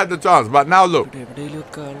it when you had the chance, but now look.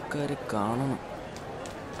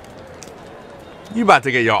 You about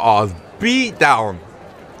to get your ass beat down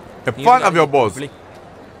in front of your boss.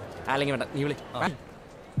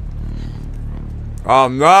 Oh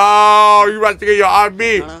no, you about to get your ass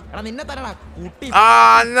beat.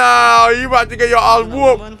 Ah no, you about to get your ass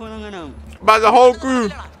whooped by the whole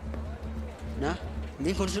crew.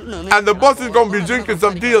 And the boss is gonna be drinking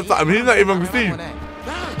some tea or something. He's not even gonna see.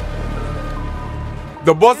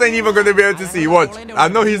 The boss ain't even gonna be able to see. Watch. I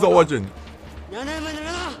know he's not watching.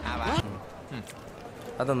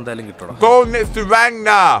 Go next to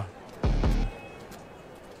Ragnar.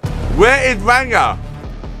 Where is Ragnar?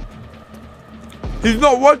 He's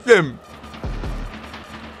not watching.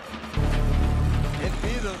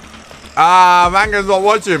 Ragnar's not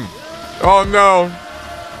watching. Oh no.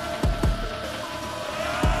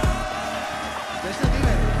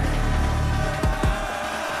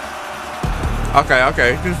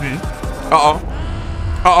 Okay. Can see. Uh-oh.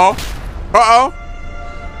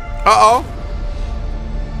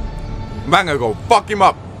 Ragnar go fuck him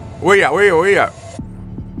up. Where you at?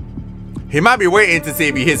 He might be waiting to see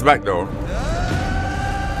if he hits back though.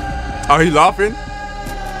 Oh, he laughing?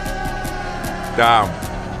 Damn.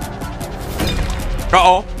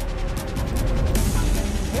 Uh-oh.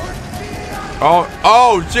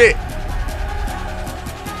 Oh, shit.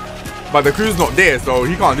 But the crew's not there, so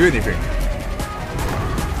he can't do anything.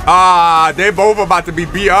 They're both about to be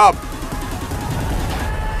beat up.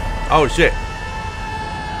 Oh, shit.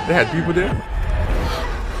 They had people there?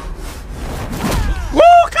 Woo,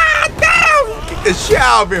 god damn! Kick the shit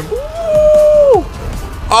out of him. Woo!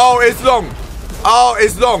 Oh, it's long. Oh,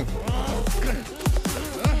 it's long.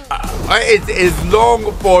 It is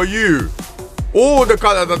long for you. All the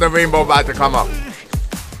colors of the rainbow about to come up.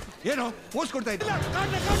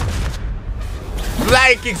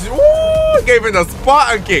 Flying kicks. Ooh, gave him a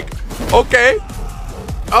Spartan kick. Okay.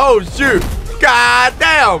 Oh, shoot. God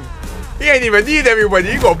damn. He ain't even need everybody.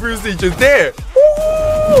 He got Bruce Lee just there.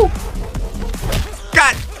 Ooh.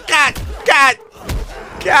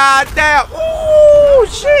 God damn. Ooh,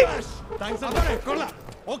 shit.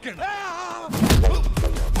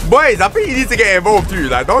 Boys, I think you need to get involved too.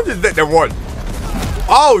 Like, don't just let them win.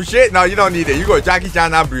 Oh, shit. No, you don't need it. You got Jackie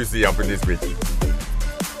Chan and Bruce Lee up in this bitch.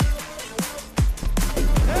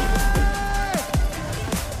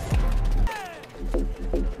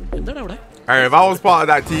 And if I was part of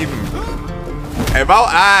that team, if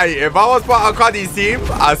I was part of Cuddy's team,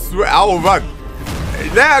 I swear I will run.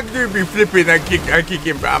 Let that dude be flipping and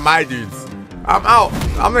kicking my dudes. I'm out.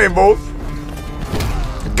 I'm not involved.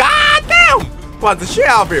 God damn! Punch the shit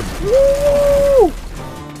out of him. Woo!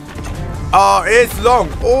 Oh, it's long.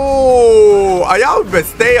 Oh, are y'all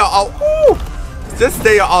best stay out? Oh, just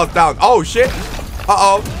stay your ass down. Oh shit.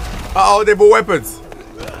 Uh-oh, they bought weapons.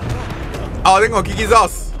 Oh, they're gonna kick his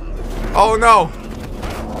ass. Oh no.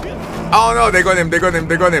 Oh no, they got him.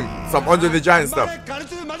 Some Andre the Giant stuff.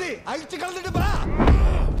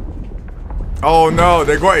 Oh no,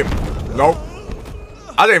 they got him. Nope.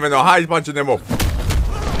 I don't even know how he's punching them off.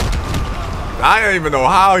 I don't even know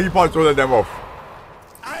how he punched all of them off.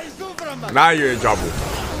 Now you're in trouble.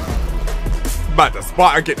 But the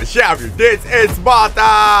Spartan kick the shit out of you. This is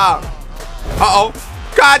Sparta. Uh-oh.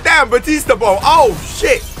 Goddamn, Batista ball. Oh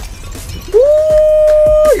shit.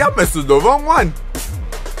 Woo! Y'all messed with the wrong one.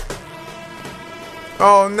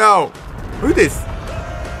 Oh no. Who this?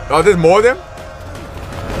 Oh, there's more of them?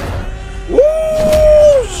 Woo!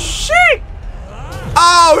 Shit!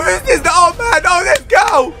 Oh, who's this? The old man. Oh, let's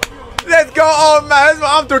go. Let's go, old man. That's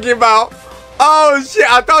what I'm talking about. Oh shit,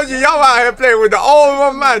 I told you, y'all out here playing with the old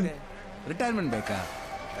one man. Retirement back.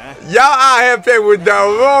 Y'all out here playing with the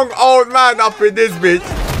wrong old man up in this bitch.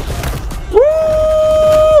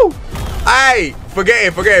 Woo! Hey, forget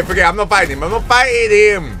it. I'm not fighting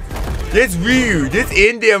him. This Ryu, this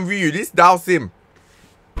Indian Ryu, this douse him.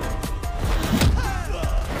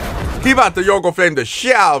 He about to yoga flame the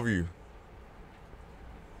shit out of you.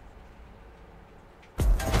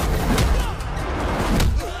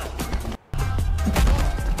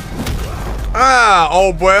 Ah,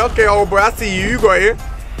 old boy. Okay, old boy. I see you. You got here.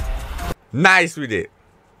 Nice with it.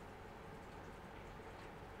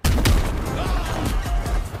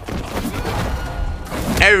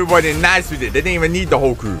 Everybody nice with it. They didn't even need the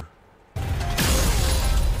whole crew.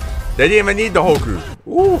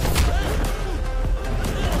 Ooh.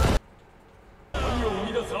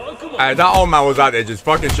 And that old man was out there just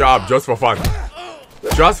fucking shut up just for fun.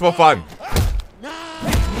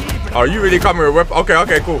 Oh, you really coming with a weapon?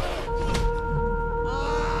 Okay, cool.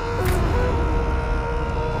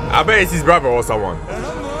 I bet it's his brother or someone.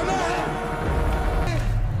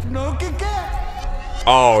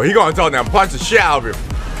 Oh, he gonna turn and punch the shit out of him.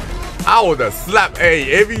 I would have slapped,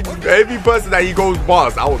 hey, every person that he goes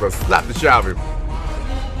past, I would have slapped the shit out of him.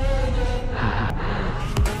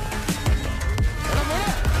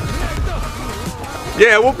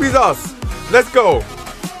 Yeah, whoop his ass. Let's go.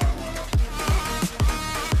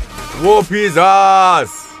 Whoop his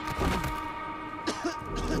ass.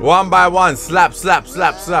 One by one, slap. They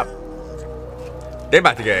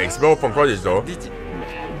about to get expelled from college though.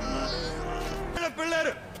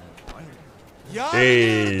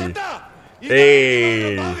 Hey.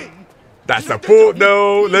 That's a fault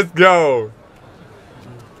though. Let's go.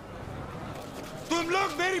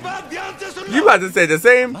 You about to say the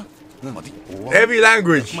same? Every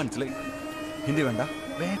language.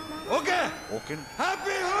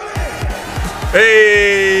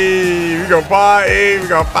 Hey, we gonna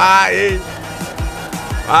party.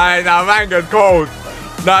 Alright, now mango's cold.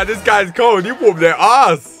 Nah, this guy's cold. You whoop their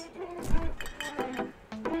ass.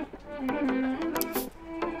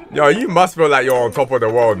 Yo, you must feel like you're on top of the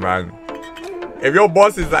world, man. If your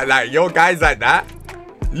boss is like your guy's like that,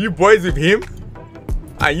 you boys with him,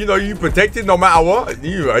 and you know you protected no matter what,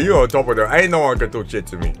 you on top of the. Ain't no one can talk shit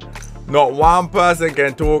to me. Not one person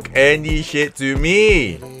can talk any shit to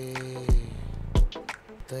me.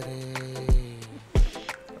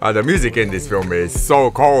 The music in this film is so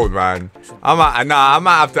cold, man. I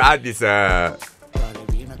might have to add this the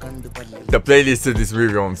playlist to this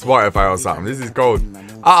movie on Spotify or something. This is cold.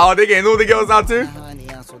 Uh-oh, they getting all the girls now too?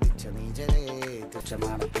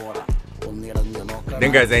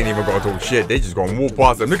 Them guys ain't even gonna talk shit. They just gonna move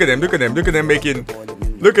past them. Look at them making.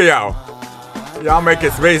 Look at y'all. Y'all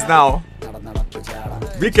making space now.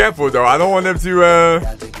 Be careful though. I don't want them to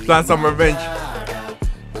plan some revenge.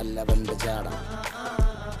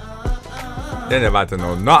 They're about to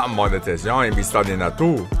know nothing about the test. Y'all ain't be studying that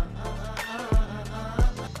too.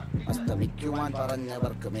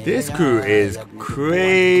 This crew is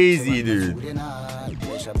crazy, dude.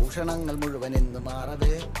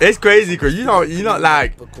 It's crazy because you know,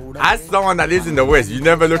 like, as someone that lives in the West, you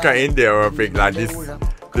never look at India or think like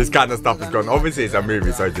this kind of stuff is going. Obviously, it's a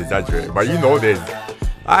movie, so it's exaggerated. But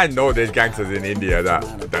I know there's gangsters in India that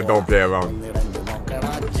don't play around.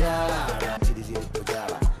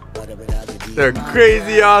 They're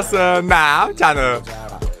crazy awesome. Nah,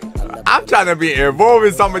 I'm trying to be involved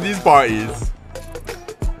in some of these parties.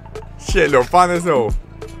 Shit, look fun as hell.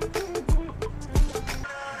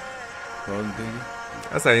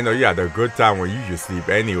 That's how you know you had a good time when you just sleep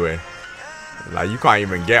anywhere. Like you can't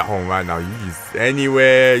even get home right now. You just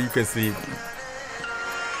anywhere you can sleep.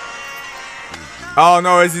 Oh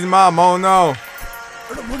no, it's his mom. Oh no.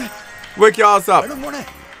 Wake your ass up.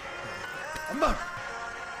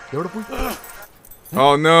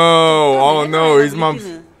 Oh no. Oh no. His mom's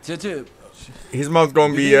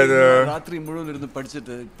gonna be at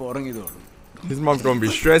his mom's gonna be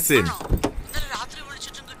stressing.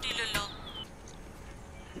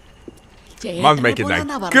 Mom's making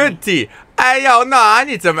that good tea. Hey yo, no, I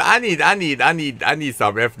need some ethnic.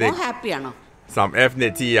 Some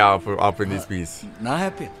ethnic tea up in this piece. Not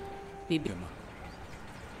happy.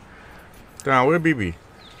 Damn, where BB?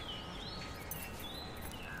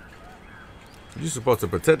 You supposed to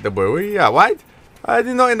protect the boy. Where you at? What? I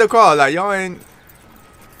did not in the car. Like y'all ain't.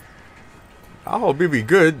 I hope BB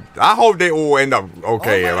good. I hope they all end up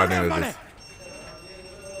okay at the end of this.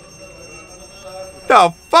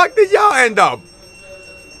 The fuck did y'all end up?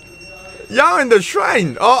 Y'all in the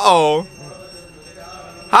shrine. Uh-oh.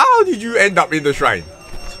 How did you end up in the shrine?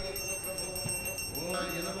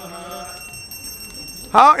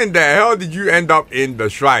 How in the hell did you end up in the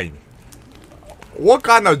shrine? What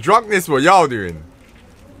kind of drunkenness were y'all doing?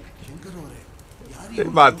 They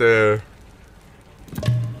about to...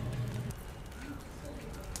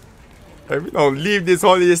 Hey, we don't leave this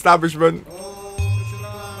holy establishment.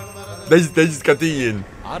 They just continue.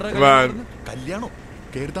 Man.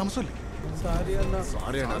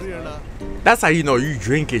 That's how you know you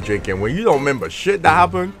drinking. When you don't remember shit that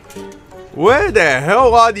happened. Where the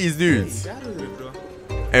hell are these dudes?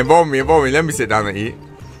 Involve me. Let me sit down and eat.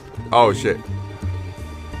 Oh shit.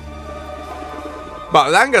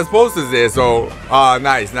 But Langa's posters there, so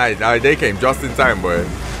nice. They came just in time, boy.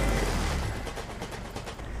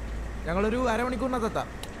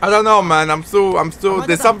 I don't know, man. I'm still.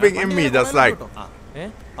 There's something in me that's like.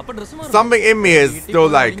 Something in me is still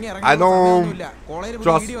like. I don't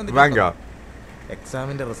trust Vanguard.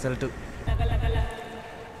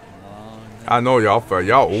 I know y'all failed.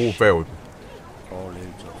 Y'all all failed.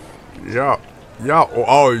 Yeah.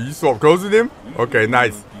 Oh, you swap clothes with him? Okay,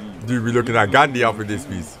 nice. Dude, we looking at Gandhi after this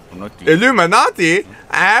piece. Illuminati?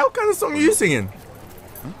 What kind of song are you singing?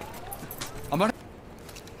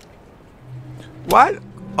 What?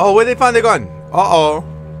 Oh, where they found the gun? Uh-oh.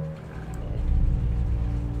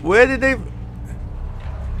 Where did they...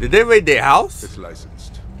 Did they raid their house? It's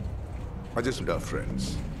licensed. I just got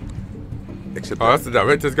friends. Except that's the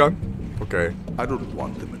director's gun? Okay. I don't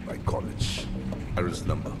want them in my college. Iris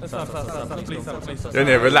number.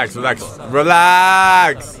 Yeah, relax.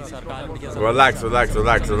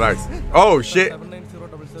 Oh, shit.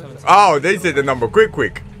 Oh, they said the number.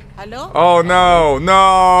 Quick. Hello? Oh, no.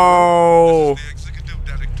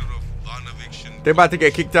 They're about to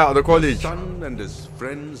get kicked out of the college. His son and his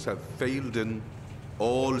friends have failed in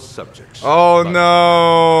all subjects. Oh, but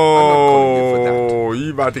no. I'm not calling you for that.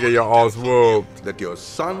 You about to get your ass whooped. That your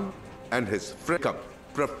son and his friend come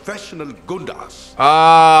professional gundas.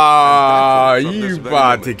 You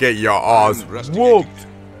about to get your ass whooped.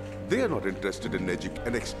 They are not interested in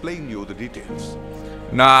and explain you the details.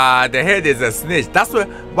 Nah, the head is a snitch. That's what.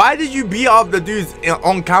 Why did you beat up the dudes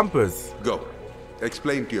on campus? Go.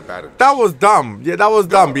 Explain to your parents. That was dumb. Yeah, that was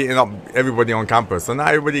dumb beating up everybody on campus. So now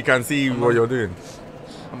everybody can see what you're doing.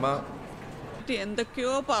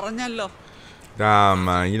 Damn,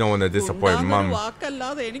 man. You don't want to disappoint mom.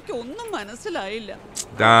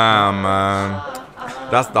 Damn, man.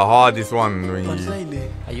 That's the hardest one.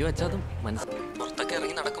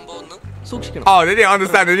 Oh, they didn't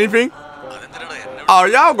understand anything? Oh,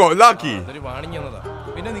 y'all got lucky.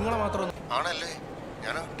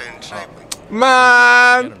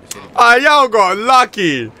 Man. Oh, y'all got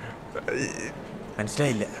lucky. These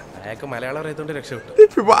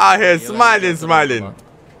people out here smiling.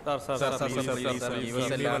 This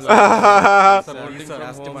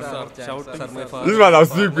man are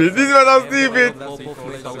stupid. This man are stupid.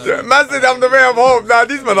 Man said I'm the way of hope. Nah,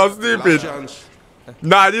 this man are stupid.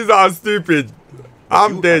 Nah, these are stupid.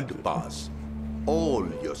 I'm You dead. have to pass all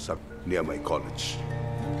your sub near my college.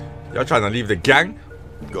 Y'all trying to leave the gang?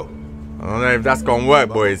 Go. I don't know if that's gonna work,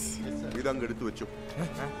 boys.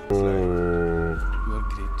 Oh.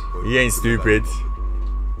 He ain't stupid.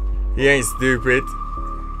 He ain't stupid.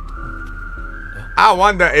 I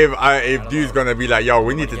wonder if dude's gonna be like, yo,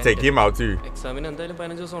 we need to take him out too.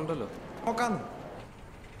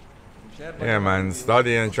 Yeah, man,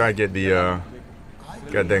 study and try to get the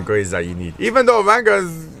goddamn grades that you need. Even though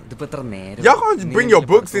Vanga's, y'all gonna bring your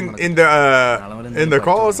books in the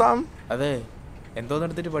car or something?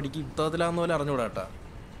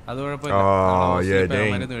 Oh yeah, they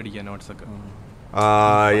ain't.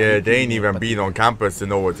 Yeah, they ain't even been on campus to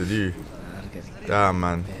know what to do. Damn,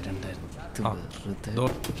 man.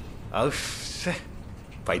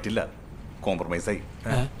 Compromise.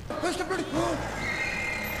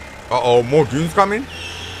 Uh-oh, more goons coming?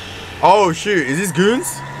 Oh, shoot. Is this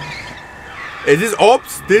goons? Is this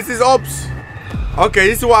ops? This is ops. Okay,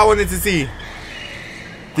 this is what I wanted to see.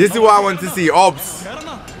 This is what I wanted to see. Ops.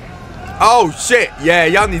 Oh, shit. Yeah,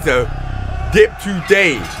 y'all need to dip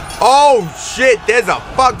today. Oh, shit. There's a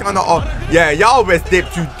fuck ton of ops. Yeah, y'all best dip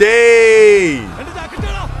today.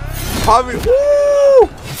 Hurry. Woo!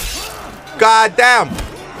 God damn.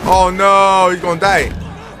 Oh, no. He's gonna die.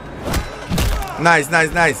 Nice,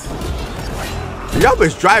 nice, nice. Y'all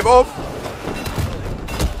best drive off.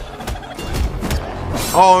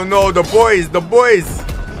 Oh no, the boys.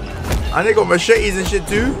 And they got machetes and shit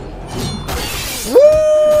too.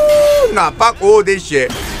 Woo! Nah, fuck all this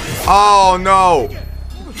shit. Oh no.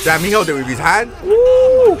 Damn, he held it with his hand.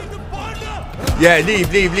 Woo! Yeah, leave.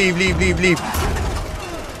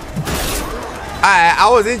 I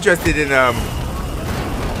was interested in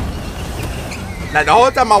like the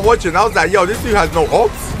whole time I'm watching, I was like, yo, this dude has no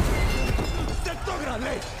ops.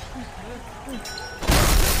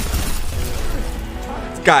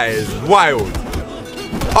 This guy is wild.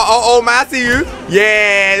 Oh, man, I see you.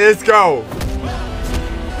 Yeah, let's go.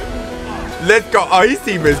 Let's go. Oh, his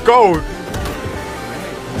team is gold.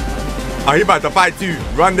 Oh, he about to fight too.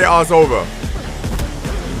 Run their ass over.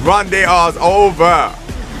 Run their ass over.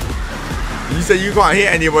 You say you can't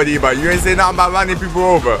hit anybody, but you ain't say nothing about running people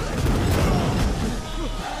over.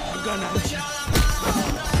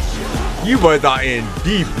 You boys are in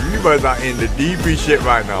deep. You boys are in the deepest shit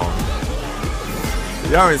right now.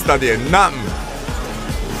 Y'all ain't studying nothing.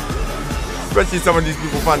 Especially some of these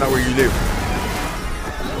people find out where you live.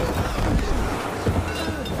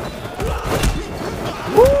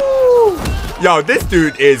 Woo! Yo, this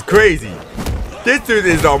dude is crazy. This dude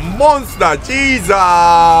is a monster. Jesus.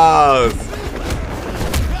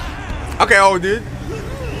 Okay, old dude.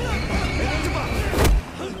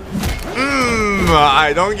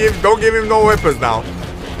 Don't give him no weapons now.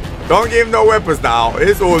 Don't give him no weapons now.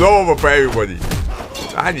 It's all over for everybody.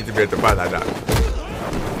 I need to be able to fight like that.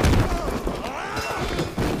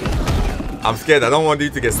 I'm scared. I don't want you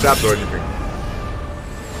to get stabbed or anything.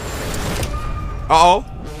 Uh-oh.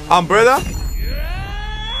 Umbrella?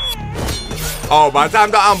 Oh, by the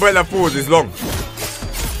time the umbrella falls, it's long.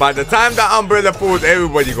 By the time the umbrella falls,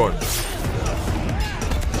 everybody gone.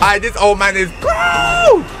 Alright, this old man is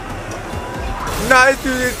cold! Nah, this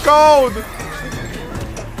dude is cold!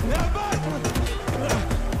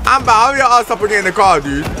 Amber, hurry your ass up and get in the car,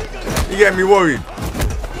 dude. You get me worried.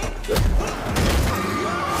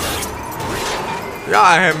 Y'all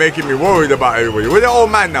out here making me worried about everybody. Where's the old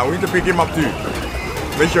man now? We need to pick him up too.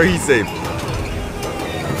 Make sure he's safe.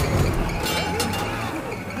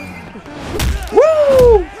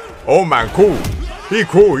 Woo! Oh man, cool. He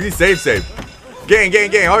cool. He's safe. Get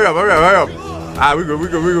in. Hurry up. Ah, we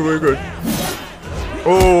good.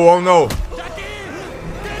 Oh no.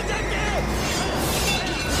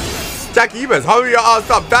 Jackie, you best hurry your ass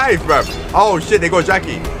up, dive, bruv. Oh shit, they got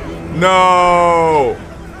Jackie. No.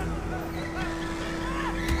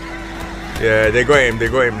 Yeah, they got him.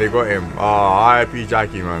 Oh, RIP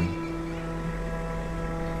Jackie, man.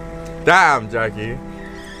 Damn, Jackie.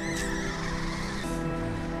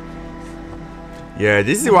 Yeah,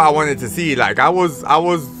 this is what I wanted to see. Like, I was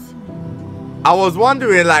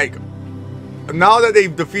wondering, like, now that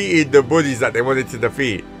they've defeated the bullies that they wanted to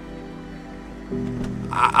defeat.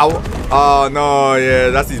 Oh no, yeah,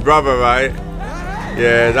 that's his brother, right?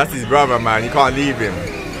 Yeah, that's his brother, man. You can't leave him.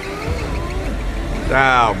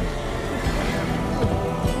 Damn.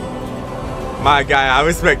 My guy, I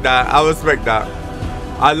respect that. I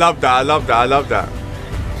love that.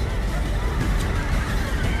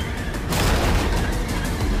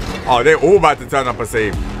 Oh, they all about to turn up a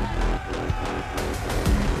save.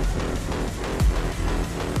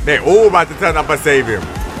 They all about to turn up and save him.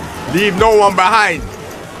 Leave no one behind.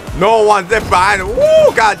 No one's left behind.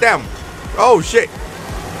 Woo, goddamn. Oh, shit.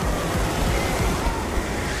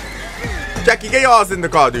 Jackie, get your ass in the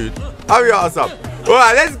car, dude. Hurry your ass up. All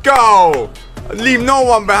right, let's go. Leave no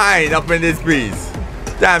one behind up in this piece.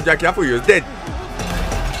 Damn, Jackie, I thought you was dead.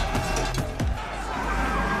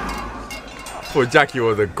 I thought Jackie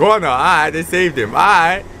was a goner. All right, they saved him. All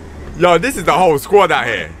right. Yo, this is the whole squad out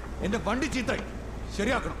here.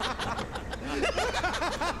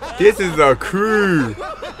 This is a crew.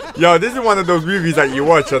 Yo, this is one of those movies that you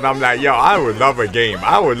watch and I'm like, yo, I would love a game.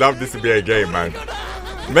 I would love this to be a game, man.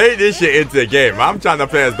 Make this shit into a game. I'm trying to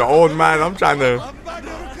play as the old man. I'm trying to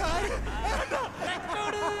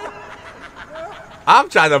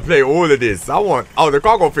play all of this. I want... Oh, the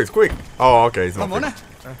car go fix quick. Oh, okay. It's not fixed.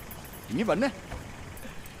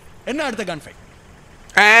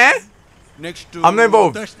 Eh? I'm not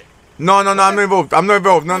involved. No, I'm not involved. I'm not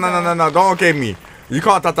involved. No. Don't okay me. You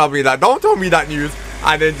can't tell me that. Don't tell me that news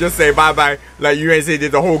and then just say bye-bye. Like you ain't say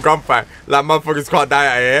there's a whole gunfight. Like motherfuckers can't die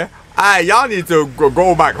out here. Alright, y'all need to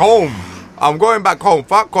go back home. I'm going back home.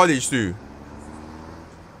 Fuck college too.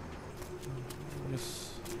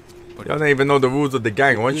 Y'all don't even know the rules of the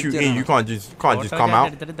gang. Once you in, you can't just come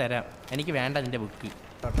out.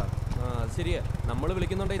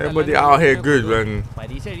 Everybody out here good when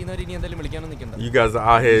you guys are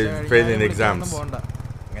out here failing exams.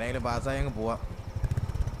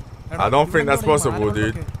 I don't think that's possible,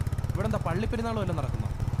 dude.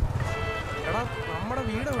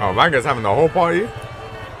 Oh, Vanga's having a whole party?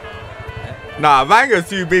 Nah, Vanga's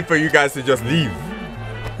too big for you guys to just leave.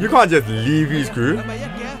 You can't just leave his crew.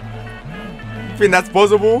 You think that's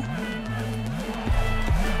possible?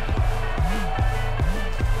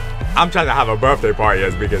 I'm trying to have a birthday party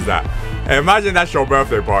as big as that. Imagine that's your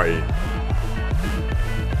birthday party.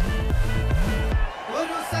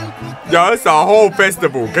 Yo, it's a whole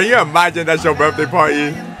festival. Can you imagine that's your birthday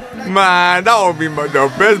party? Man, that would be the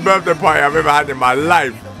best birthday party I've ever had in my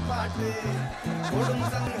life.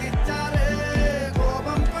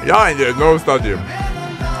 Y'all ain't there, no studying.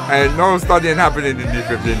 And no studying happening in these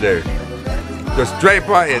 15 days. Just straight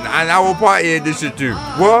partying. And I will party in this shit too.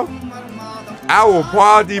 What? I will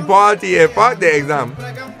party and fuck the exam.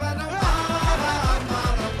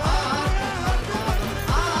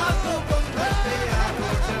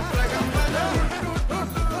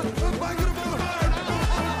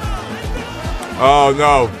 Oh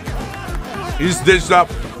no. He's stitched up.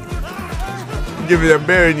 Give it a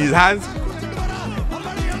bear in his hands.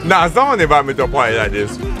 Nah, someone invite me to a party like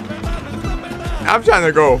this. I'm trying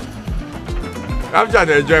to go. I'm trying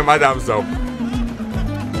to enjoy my damn self.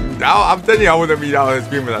 I'm telling you, I wouldn't be down and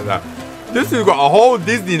screaming like that. This dude got a whole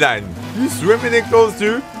Disneyland. You swimming in clothes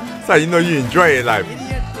too? So you know you enjoy it life.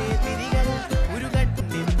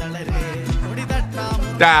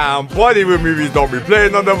 Damn, Bollywood movies don't be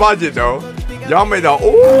playing on the budget though. Y'all made a...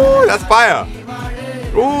 Ooh, that's fire.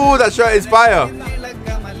 Ooh, that shirt is fire.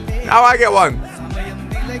 Now I get one.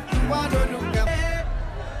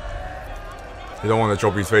 You don't want to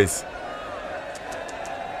chop his face.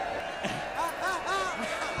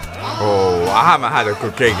 Oh, I haven't had a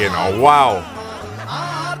good cake in a while.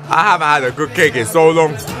 I haven't had a good cake in so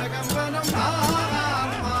long.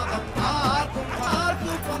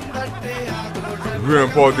 Ruin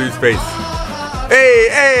Paul Dude's face.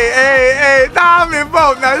 Hey. Nah, I'm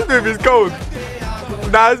involved. Nah, this movie's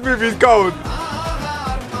cold.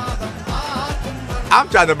 I'm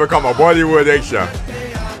trying to become a Bollywood extra.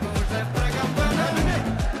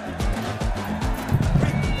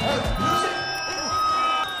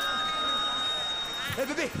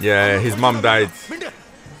 Yeah, his mom died.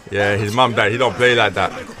 Yeah, his mom died. He don't play like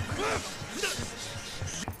that.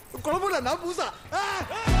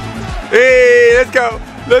 Hey, let's go.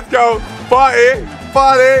 Party.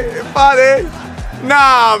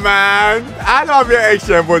 Nah, man. I don't have your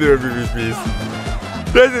extra Bollywood movies, please.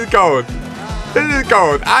 This is cold.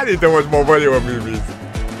 I need to watch more Bollywood movies.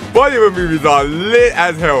 Bollywood movies are lit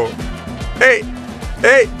as hell. Hey.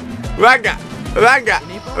 Ranga.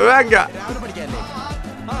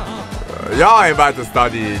 Y'all ain't about to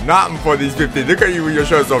study nothing for these 15. Look at you with your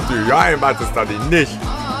shirts off too. Y'all ain't about to study niche.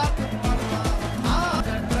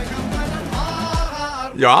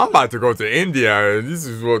 Yo, I'm about to go to India. This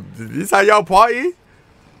is how y'all party?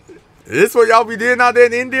 This what y'all be doing out there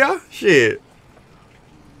in India? Shit.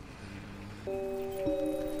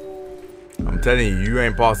 I'm telling you, you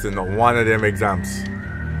ain't passing not one of them exams.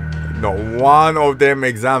 Not one of them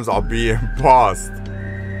exams are being passed.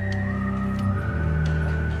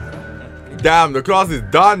 Damn, the class is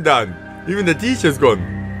done. Even the teacher's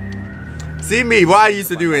gone. See me, what I used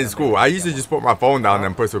to do in school, I used to just put my phone down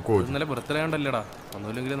and press record. Nah,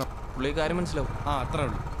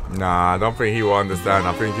 I don't think he will understand.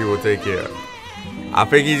 I think he will take it. I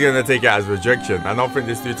think he's gonna take it as rejection. I don't think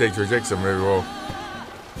this dude takes rejection very well.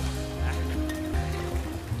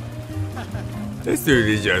 This dude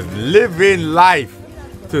is just living life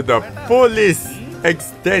to the fullest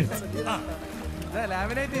extent.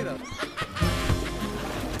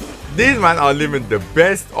 These men are living the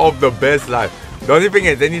best of the best life. The only thing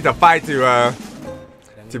is they need to fight to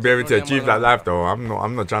be able to achieve that life though. I'm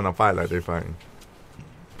not trying to fight like they fighting.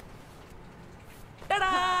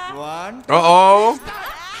 Uh-oh.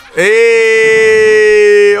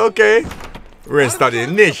 Hey, okay. We're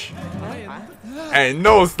studying niche. Ain't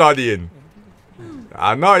no studying.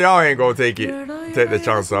 I know y'all ain't gonna take the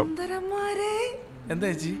chance up.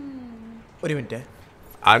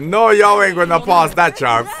 I know y'all ain't gonna pass that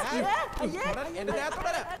chance.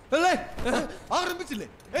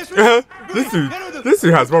 This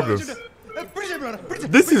dude has problems.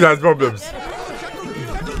 This dude has problems.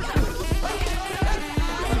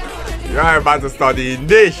 You ain't about to study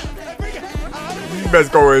English. You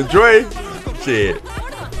best go enjoy. Shit.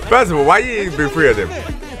 First of all, why you ain't been free of them?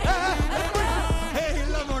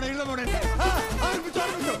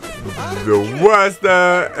 The worst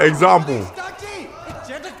example.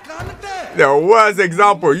 The worst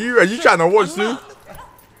example. Are you trying to watch too?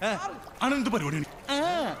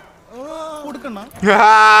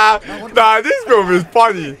 Nah, this film is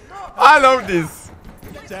funny. I love this.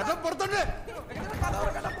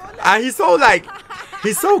 And he's so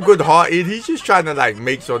good-hearted. He's just trying to like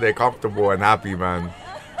make sure they're comfortable and happy, man.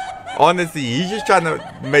 Honestly, he's just trying to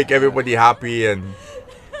make everybody happy, and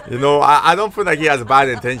you know, I don't feel like he has bad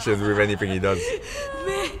intentions with anything he does.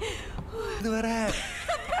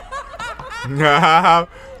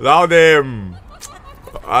 Allow them.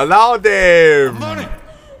 Allow them.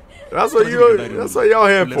 That's what y'all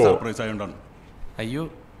here for.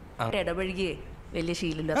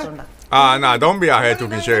 Nah, don't be out here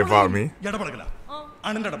talking shit about me.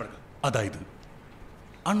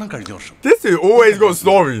 This is always got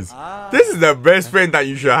stories. This is the best friend that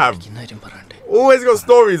you should have. Always got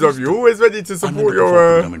stories of you. Always ready to support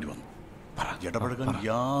your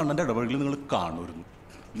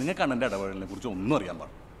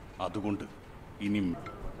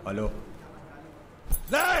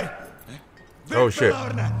Oh shit.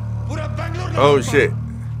 Oh shit.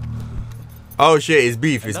 Oh shit, it's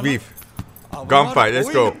beef, it's beef. Gunfight, let's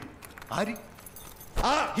go.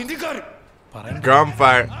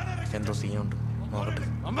 Gunfight.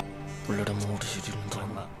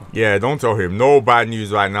 Yeah, don't tell him. No bad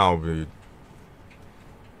news right now, dude.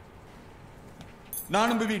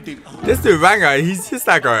 This dude Vanga, he's just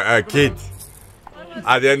like a kid.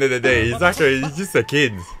 At the end of the day, he's just a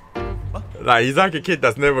kid. Like he's like a kid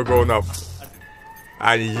that's never grown up.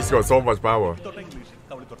 And he just got so much power.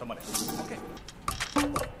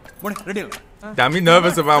 Damn, me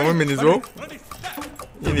nervous about women as well.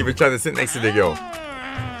 You ain't even trying to sit next to the girl.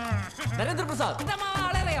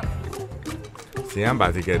 See, I'm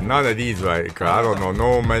about to get none of these right, because I don't know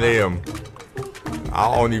no Malayalam.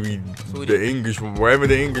 I'll only read the English one. Wherever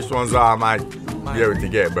the English ones are, I might be able to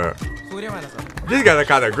get, but these guys are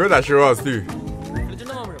kind of good at show us too.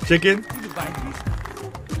 Chicken.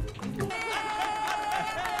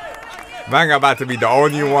 Vanga about to be the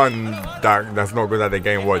only one that's not good at the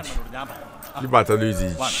game. Watch. You about to lose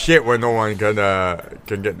his shit when no one can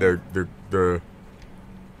get the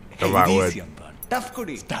right word.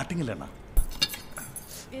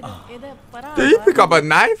 Did you pick up a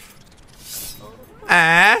knife?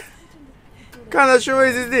 What kind of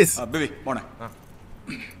charades is this?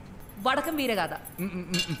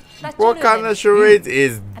 What kind of charades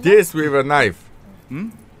is this with a knife?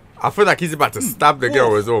 I feel like he's about to stab the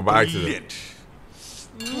girl as well by accident.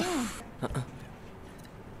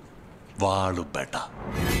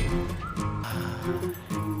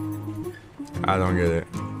 I don't get it.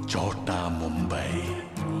 Chota Mumbai.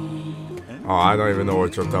 Oh, I don't even know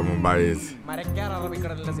what Chota Mumbai is.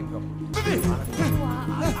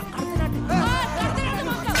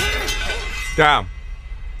 Damn.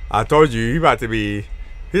 I told you,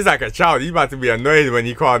 he's like a child. He's about to be annoyed when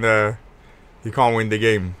he can't win the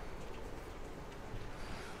game.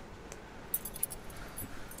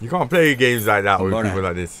 You can't play games like that with people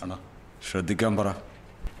like this.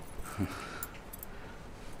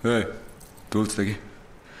 Hey, tools take.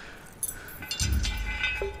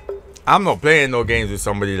 I'm not playing no games with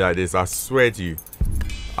somebody like this. I swear to you.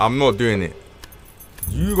 I'm not doing it.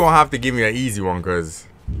 You gonna have to give me an easy one, cause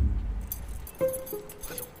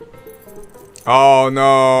Oh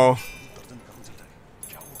no.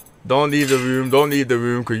 Don't leave the room. Don't leave the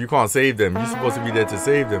room because you can't save them. You're supposed to be there to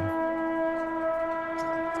save them.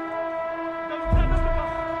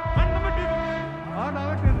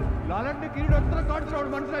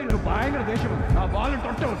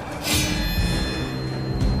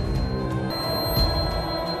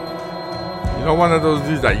 You know, one of those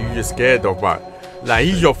dudes that you just scared of, but like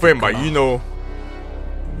he's your friend, but you know,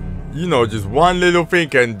 just one little thing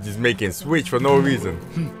can just make him switch for no reason.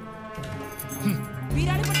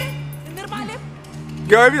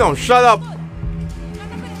 Girl, if you don't shut up.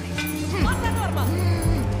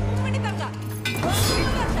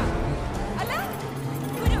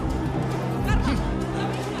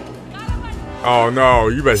 Oh no,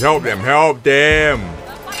 you better help them. Help them.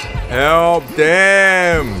 Help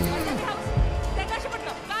them.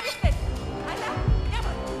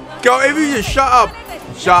 Girl, if you just shut up.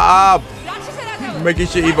 Shut up. You're making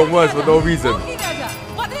shit even worse for no reason.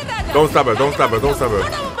 Don't stab her. Don't stab her. Don't stab her.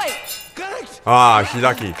 Ah, she's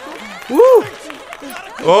lucky. Woo.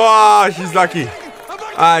 Oh, she's lucky.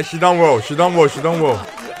 Ah, she done well. She done well. She done well.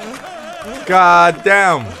 God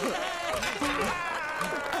damn.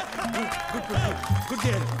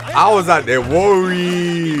 I was out there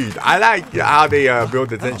worried. I like how they build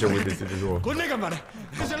the tension with this as well.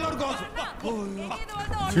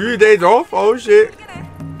 2 days off? Oh shit.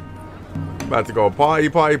 About to go party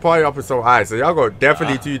episode. Alright, so y'all got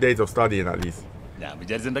definitely 2 days of studying at least.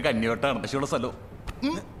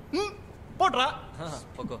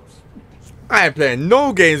 I ain't playing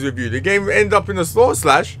no games with you. The game ends up in a slow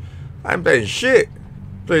slash. I ain't playing shit.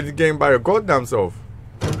 Play the game by your goddamn self.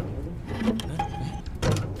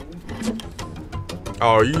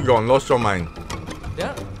 Oh, you gone lost your mind.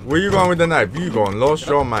 Yeah. Where you going with the knife? You gone lost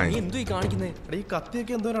your mind.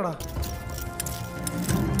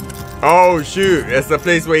 Oh shoot, that's the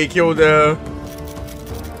place where he killed the...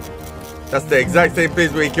 That's the exact same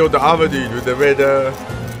place where he killed the other dude with the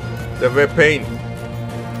red paint.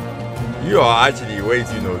 You are actually way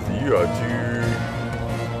too nosy. You are too...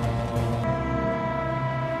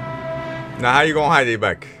 Now how you gonna hide it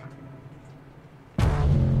back?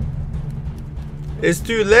 It's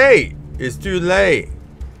too late. It's too late.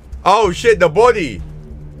 Oh shit, the body.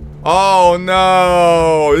 Oh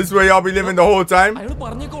no. This is where y'all be living the whole time?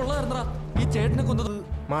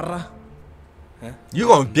 You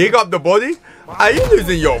gonna dig up the body? Are you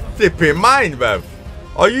losing your flipping mind, bruv?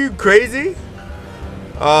 Are you crazy?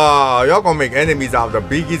 Y'all gonna make enemies out of the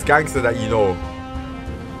biggest gangster that you know.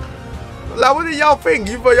 Like, what did y'all think?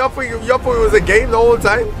 Y'all thought it was a game the whole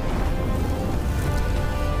time?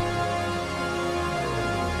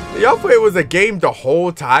 Y'all thought it was a game the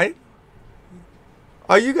whole time?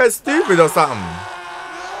 Are you guys stupid or something?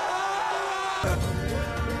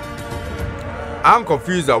 I'm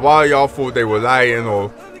confused at why y'all thought they were lying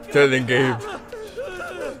or telling Gabe.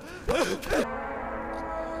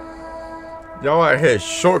 Y'all are here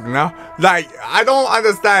shook now. Like, I don't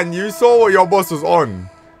understand. You saw what your boss was on.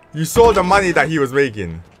 You saw the money that he was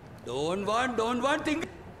making. Don't want thing.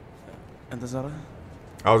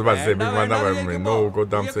 I was about to say, big man, that made no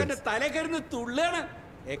goddamn sense.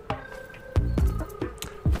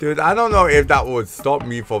 Dude, I don't know if that would stop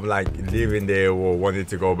me from like living there or wanting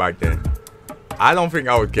to go back there. I don't think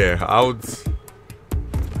I would care. I would...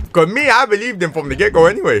 Cause me, I believed him from the get-go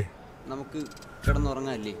anyway.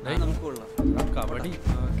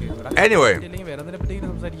 Anyway.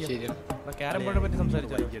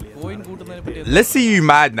 Let's say you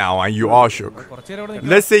mad now and you are shook.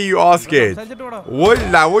 Let's say you are scared. What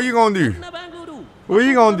you gonna do? What are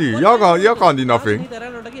you gonna do? Y'all can't do nothing.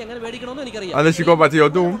 Unless you go back to your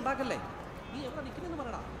doom.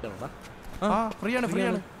 I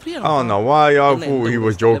don't know why y'all thought he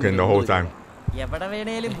was joking the whole time.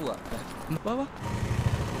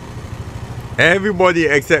 Everybody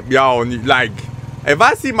except y'all, like, if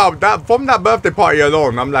I see from that birthday party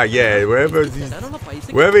alone, I'm like, yeah, wherever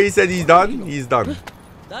he said he's done, he's done.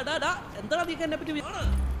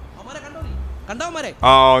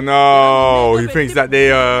 Oh no, he thinks that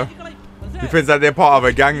they're part of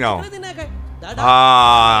a gang now.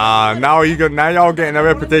 Now y'all getting a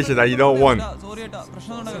reputation that you don't want.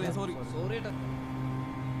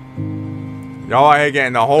 Y'all are here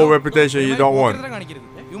getting the whole reputation you don't want.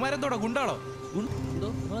 You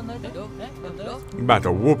about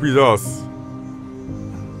to whoop his ass.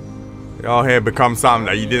 Y'all here become something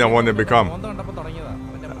that you didn't want to become.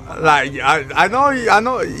 Like, I know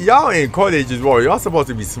y'all in college as well. Y'all supposed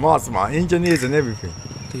to be smart, engineers and everything.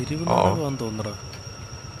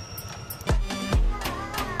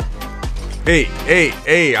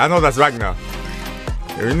 Hey, I know that's Ragnar.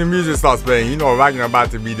 When the music starts playing, you know Ragnar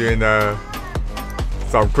about to be doing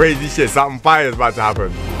some crazy shit. Something fire is about to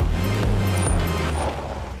happen.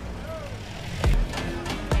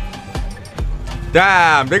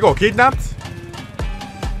 Damn, they got kidnapped?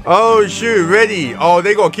 Oh shoot, ready. Oh,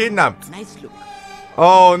 they got kidnapped. Nice look.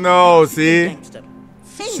 Oh no, see? Gangster.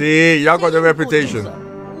 See, y'all got the reputation.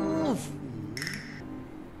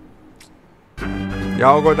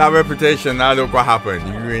 Y'all got that reputation, now look what happened.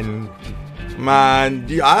 You in... Man,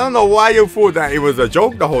 I don't know why you thought that it was a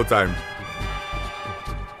joke the whole time.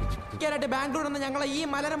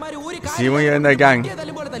 See when you're in the gang.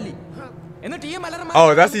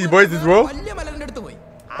 Oh, that's his boys as well?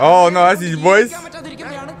 Oh no, that's his boys?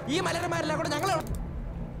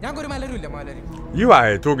 You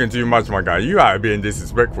are talking too much, my guy. You are being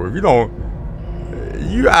disrespectful. If you don't...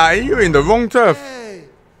 You're in the wrong turf.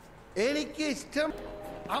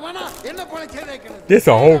 This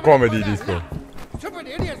a whole comedy, this one.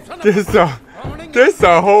 This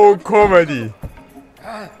a whole comedy.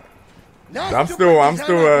 I'm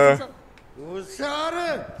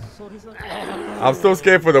still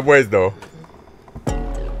scared for the boys though.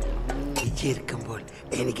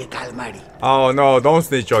 Oh no, don't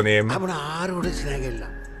snitch on him.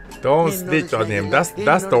 Don't snitch on him. That's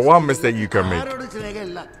the one mistake you can make.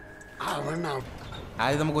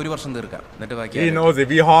 He knows if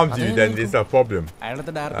he harms you, then it's a problem.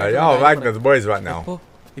 Y'all Wagner's boys right now.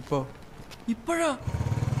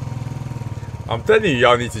 I'm telling you,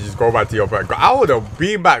 y'all need to just go back to your parents. I would have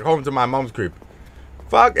been back home to my mom's crib.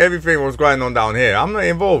 Fuck everything was going on down here. I'm not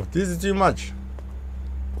involved. This is too much.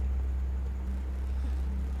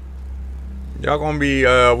 Y'all gonna be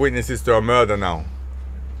witnesses to a murder now.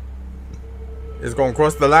 It's gonna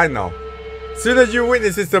cross the line now. As soon as you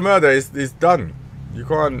witnesses to murder, it's done. You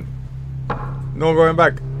can't... No going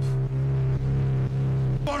back.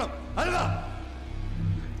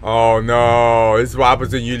 Oh no, this is what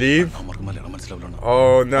happens when you leave?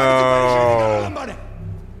 Oh no.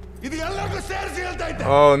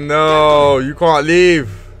 Oh no, you can't leave.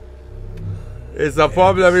 It's a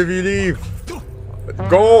problem if you leave.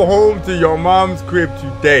 Go home to your mom's crib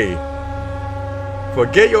today.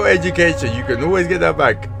 Forget your education, you can always get that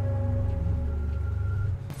back.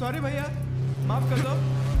 Sorry, bhaiya. Maaf kar do.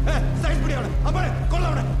 Side pudi avana. Abane, kolla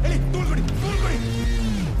avana. Eli, tool kudi.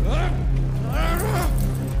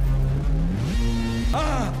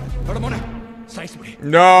 Thoda mone. Side pudi.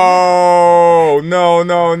 No.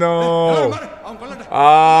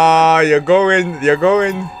 You're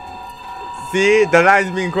going. See, the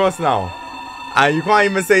line's being crossed now. And you can't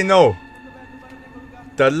even say no.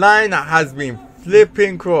 The line has been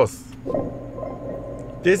flipping crossed.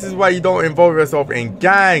 This is why you don't involve yourself in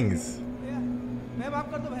gangs.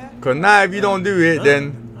 Because now if you don't do it,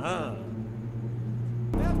 then...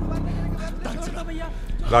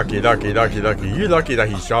 Lucky. You lucky that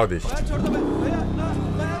he's childish.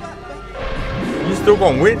 You still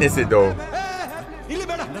gonna witness it though.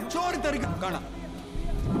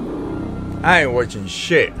 I ain't watching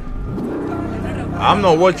shit. I'm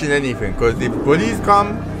not watching anything because if police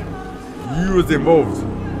come, you was involved.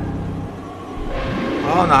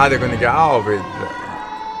 I don't know how they're gonna get out of it.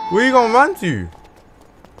 Where you gonna run to?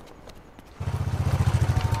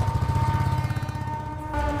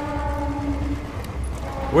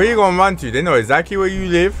 Where you gonna run to? They know exactly where you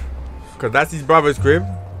live. Cause that's his brother's crib.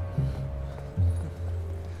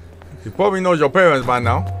 He probably knows your parents by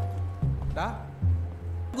now.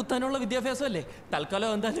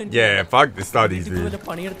 Yeah, fuck the studies, dude.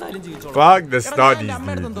 Fuck the studies,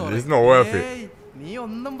 dude. It's not worth it.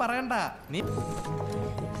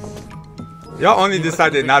 Y'all only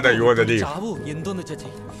decided now that you want to leave.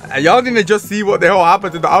 Y'all didn't just see what the hell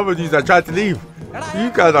happened to the other dudes that tried to leave. You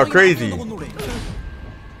guys are crazy.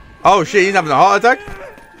 Oh shit, he's having a heart attack?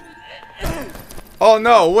 Oh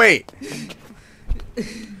no, wait.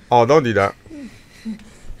 Oh, don't do that.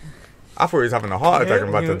 I thought he was having a heart attack and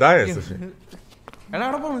about to die or something. I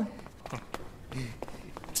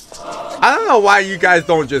don't know why you guys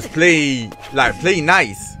don't just play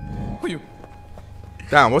nice.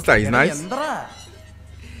 Damn, what's that? He's nice?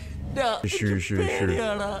 Shoot.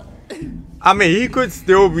 I mean, he could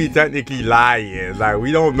still be technically lying. Like,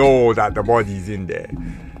 we don't know that the body's in there.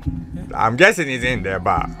 I'm guessing he's in there,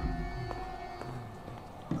 but...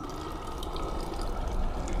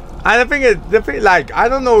 And the thing, like, I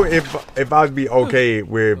don't know if I'd be okay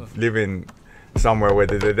with living somewhere where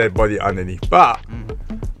there's a dead body underneath, but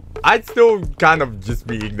I'd still kind of just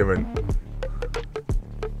be ignorant.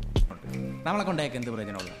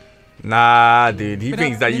 Nah, dude, he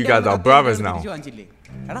thinks that you guys are brothers now.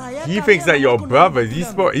 He thinks that you're brothers. He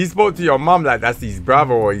spoke to your mom like that's his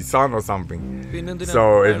brother or his son or something.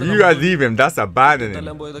 So if you guys leave him, that's abandoning.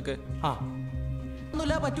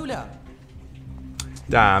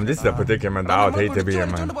 Damn, this is a predicament that I would hate to be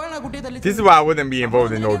in, man. This is why I wouldn't be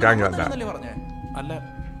involved in no gang like that.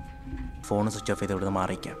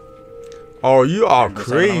 Oh, you are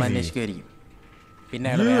crazy.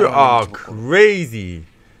 You are crazy.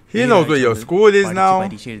 He knows where your school is now. I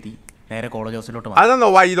don't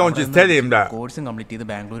know why you don't just tell him that. I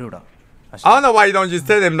don't know why you don't just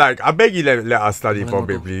tell him, like, I beg you let us study for a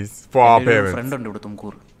bit, please. For our parents.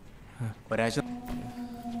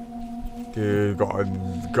 Dude, got a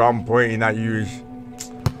gun pointing at you.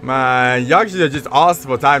 Man, you actually just asked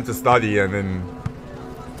for time to study and then...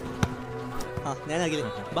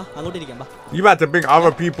 You about to bring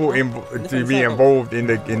other people to be involved in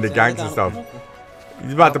the gangs and stuff.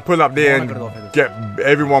 He's about to pull up there and get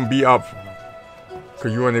everyone beat up.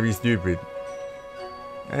 Because you want to be stupid.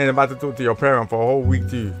 And about to talk to your parent for a whole week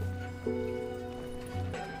too.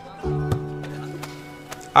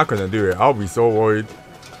 I couldn't do it. I'll be so worried.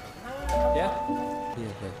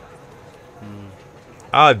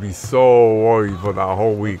 I'd be so worried for that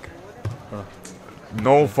whole week.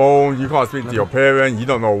 No phone, you can't speak to your parent, you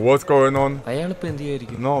don't know what's going on.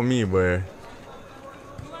 Not me, boy.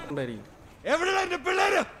 That's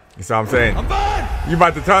what I'm saying. You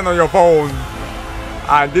about to turn on your phone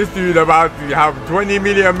and this dude about to have 20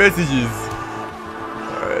 million messages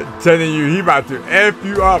telling you he about to F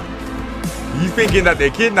you up. He's thinking that they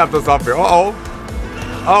kidnapped or something. Uh-oh.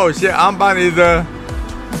 Oh shit, Amban is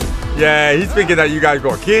yeah, he's thinking that you guys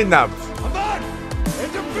got kidnapped.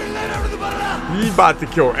 He's about to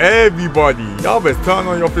kill everybody. Y'all best turn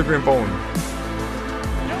on your flipping phone.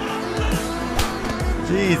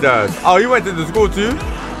 Jesus. Oh, he went to the school too?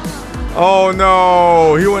 Oh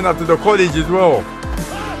no, he went up to the college as well.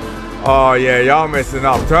 Oh yeah, y'all messing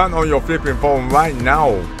up. Turn on your flipping phone right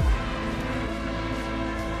now.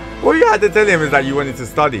 What you had to tell him is that you wanted to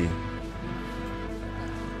study.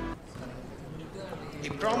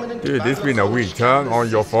 Dude, this been a week. Turn on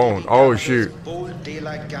your phone. Oh shoot.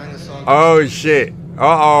 Oh shit.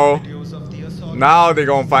 Uh-oh. Now they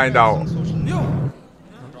gonna find out.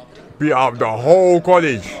 Beat up the whole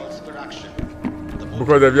college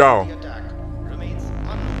because of y'all.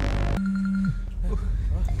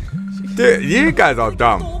 Dude, you guys are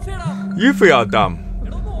dumb. You three are dumb.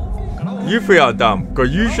 You three are dumb.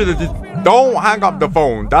 Because you should have just... Don't hang up the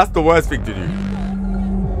phone. That's the worst thing to do.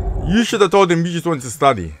 You should have told him you just wanted to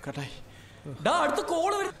study.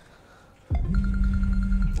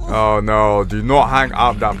 Oh no, do not hang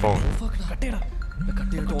up that phone.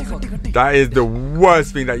 That is the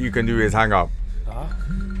worst thing that you can do is hang up.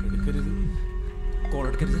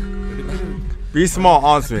 Be smart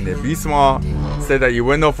answering it. Be smart. Say that you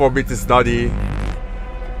went off for a bit to study.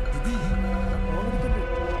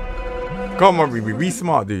 Come on, baby. Be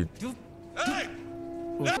smart, dude.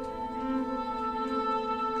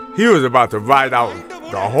 He was about to ride out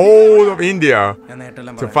the whole of India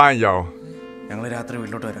to find y'all.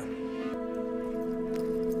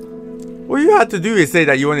 All you had to do is say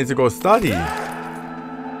that you wanted to go study.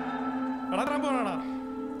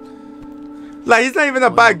 Like, he's not even a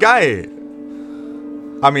bad guy.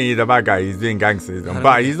 I mean, he's a bad guy. He's doing gangsterism.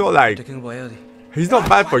 But he's not like... He's not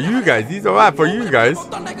bad for you guys. He's alright for you guys.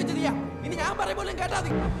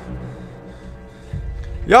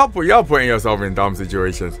 Y'all putting yourself in dumb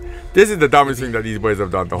situations. This is the dumbest thing that these boys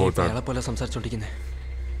have done the whole time.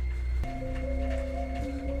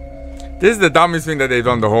 This is the dumbest thing that they've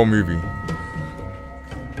done the whole movie.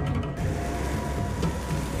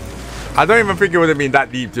 I don't even think it would have been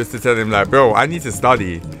that deep just to tell him like, bro, I need to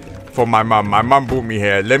study for my mom. My mom brought me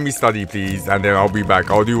here. Let me study, please, and then I'll be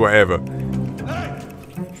back. I'll do whatever.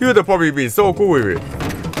 He would have probably been so cool with it.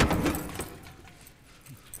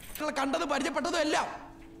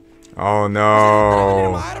 Oh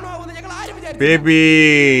no.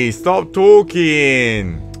 Baby, stop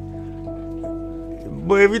talking.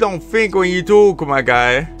 But if you don't think when you talk, my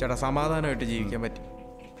guy.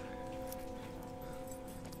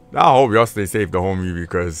 I hope y'all stay safe the whole movie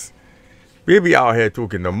because baby out here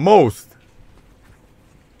talking the most.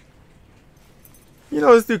 You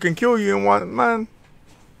know this dude can kill you in one, man.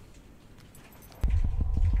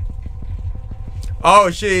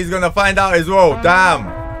 Oh shit, he's gonna find out as well.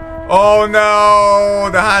 Damn. Oh no,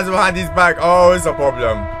 the hands behind his back. Oh, it's a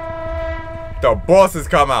problem. The boss has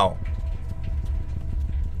come out.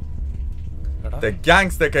 The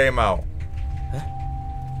gangster came out.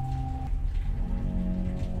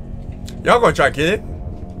 Y'all gonna try to kill it?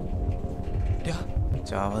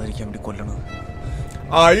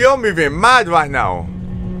 Oh, you're moving mad right now.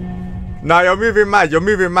 Now you're moving mad. You're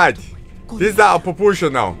moving mad. This is out of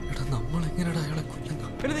proportion now.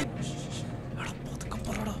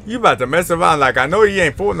 You about to mess around. Like, I know he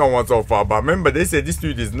ain't fought no one so far, but remember, they said this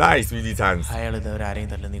dude is nice with his hands.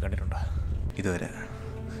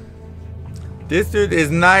 This dude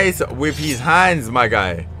is nice with his hands, my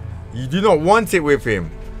guy. You do not want it with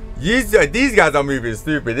him. These guys are moving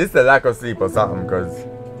stupid. It's the lack of sleep or something, because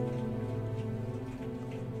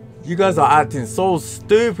you guys are acting so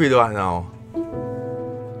stupid right now.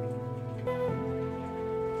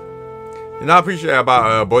 You know, I appreciate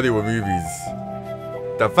about Bollywood movies,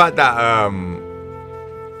 the fact that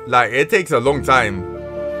like, it takes a long time.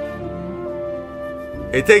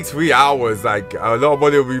 It takes 3 hours. Like, a lot of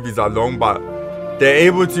Bollywood movies are long, but they're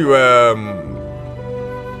able to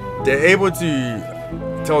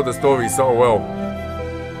tell the story so well.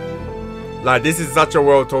 Like, this is such a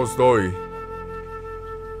well told story.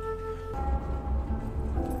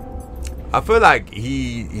 I feel like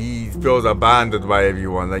he feels abandoned by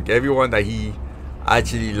everyone. Like, everyone that he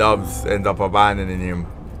actually loves ends up abandoning him.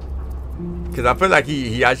 Because I feel like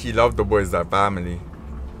he actually loved the boys like family.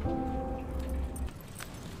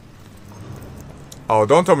 Oh,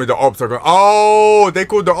 don't tell me the ops are going. Oh, they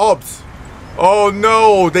called the ops. Oh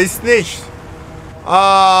no, they snitched.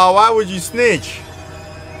 Why would you snitch?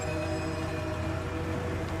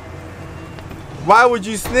 Why would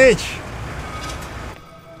you snitch?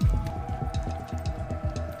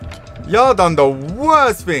 Y'all done the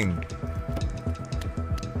worst thing.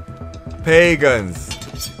 Pagans.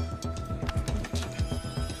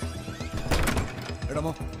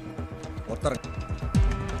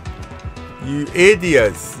 You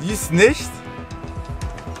idiots. You snitched?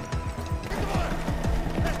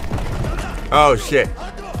 Oh shit.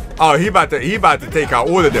 Oh, he about to take out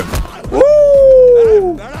all of them.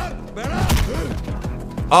 Woo!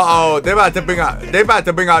 Uh-oh, they about to bring out the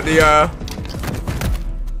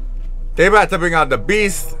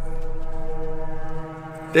beast.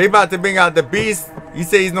 They about to bring out the beast. He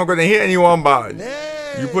say he's not gonna hit anyone, but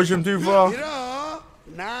you push him too far.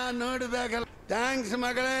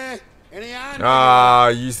 Ah,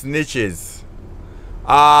 you snitches.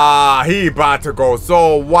 Ah, he about to go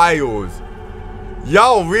so wild.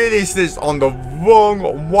 Y'all really snitched on the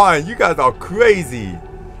wrong one. You guys are crazy.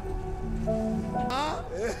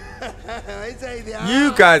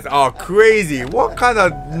 You guys are crazy. What kind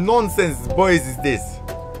of nonsense boys is this?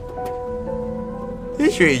 He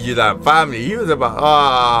treated you like family. He was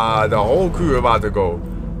about, the whole crew about to go.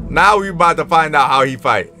 Now we about to find out how he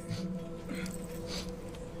fight.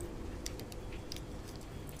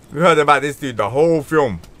 We heard about this dude the whole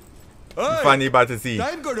film. We finally about to see.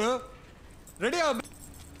 Ready?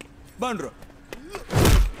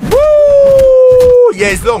 Woo! Yeah,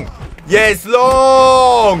 it's long. Yeah, it's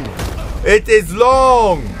long. It is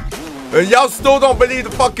long. And y'all still don't believe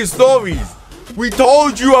the fucking stories. We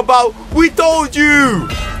told you about. We told you.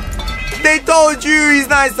 They told you he's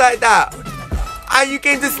nice like that. And you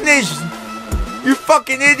came to snitch. You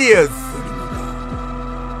fucking idiots.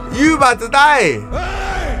 You about to die.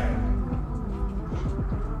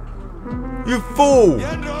 You fool.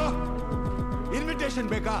 Invitation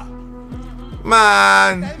beka.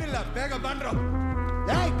 Man.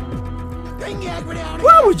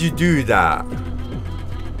 Why would you do that?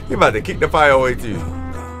 You about to kick the fire away too.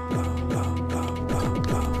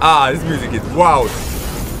 Ah, this music is wild.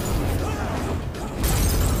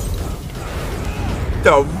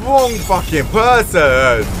 The wrong fucking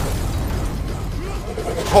person.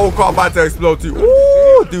 Whole car about to explode too.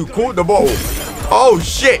 Ooh, dude, caught the bottle. Oh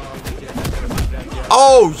shit.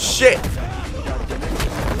 Oh shit.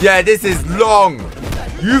 Yeah, this is long.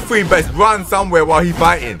 You three best run somewhere while he's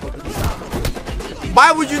fighting.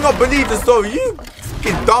 Why would you not believe the story? You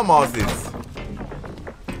fucking dumbasses.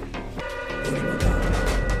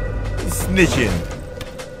 Snitching.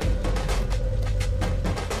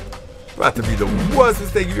 About to be the worst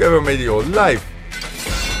mistake you ever made in your life.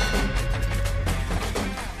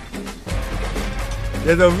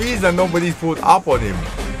 There's a reason nobody's pulled up on him.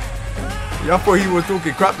 Y'all thought he was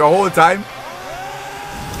talking crap the whole time?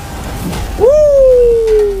 Woo!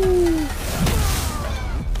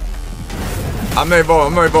 I'm not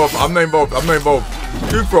involved.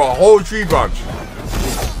 Dude, for a whole tree branch.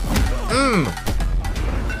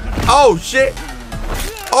 Oh shit.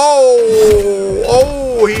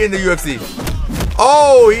 Oh, he in the UFC.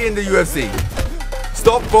 Oh, he in the UFC.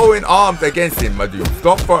 Stop throwing arms against him, my dude.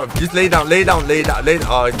 Stop throwing. Just lay down.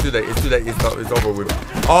 Oh, it's too late. It's over with.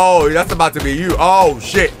 Oh, that's about to be you. Oh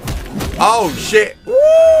shit.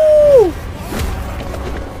 Woo!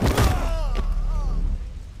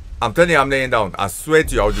 I'm telling you, I'm laying down. I swear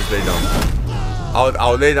to you, I'll just lay down.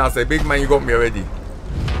 I'll lay down and say, big man, you got me already.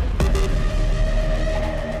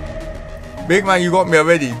 Big man, you got me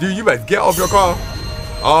already. Dude, you better get off your car.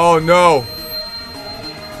 Oh no!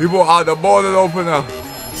 People out the bottle opener.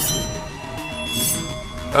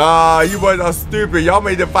 Ah, you boys are stupid. Y'all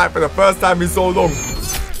made the fight for the first time in so long.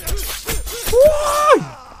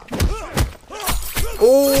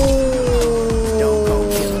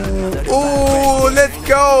 Oh, let's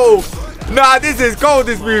go. Nah, this is cold,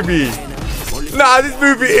 this movie. Nah, this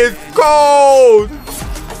movie is cold.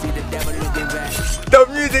 The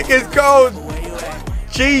music is cold.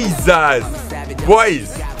 Jesus.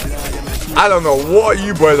 Boys, I don't know what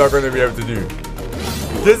you boys are going to be able to do.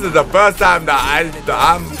 This is the first time that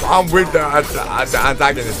I'm with the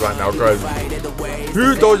antagonist right now, because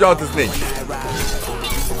who told y'all to snitch?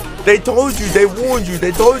 They told you, they warned you,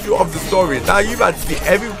 they told you of the story. Now you about to see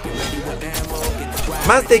every...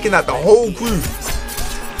 Man's taking out the whole crew.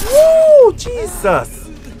 Woo! Jesus!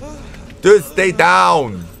 Dude, stay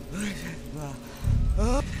down.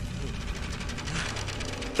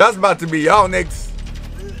 That's about to be y'all next.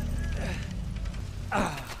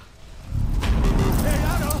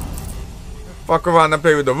 Fuck around and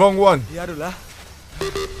play with the wrong one. I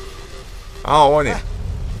don't want it.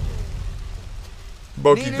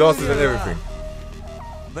 Bulky doses and everything.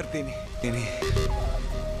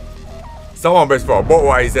 Someone best for a boat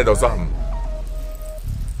while he said or something.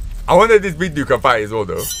 I wonder if this big dude can fight as well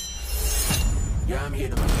though.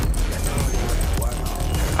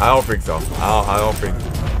 I don't think so. I don't think.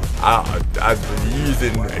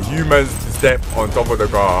 Using humans to step on top of the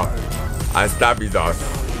car and stab his ass.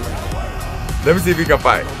 Let me see if he can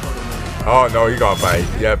fight. Oh no, he can't fight.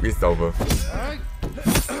 Yep, it's over.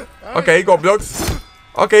 Okay, he got blocks.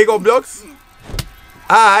 Okay, he got blocks.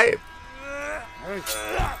 Alright.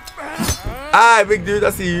 Alright, big dude,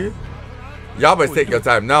 I see you. Y'all better take your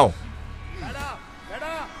time now.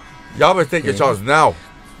 Y'all better take your chance now.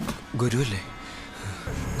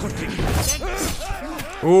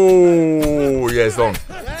 Ooh, yeah, it's long.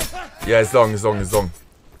 Yeah, it's long, it's long, it's long.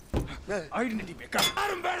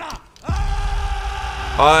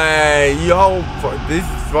 Hey, yo, this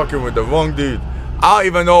is fucking with the wrong dude. I don't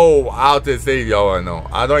even know how to save y'all right now.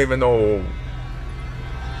 I don't even know.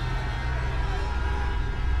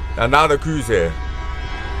 And now the crew's here.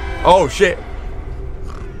 Oh shit.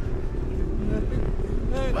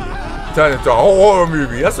 Turn into a whole horror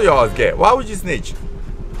movie. That's what y'all get. Why would you snitch?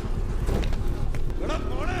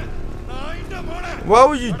 Why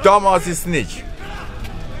would you dumbasses snitch?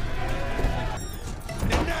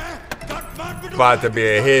 About to be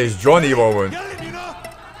a Here's Johnny moment.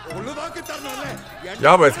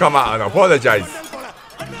 Y'all must come out and apologize.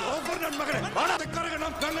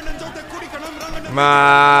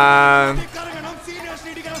 Man.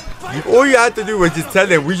 All you had to do was just tell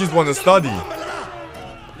him we just want to study.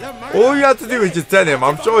 All you had to do was just tell him.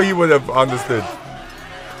 I'm sure he would have understood.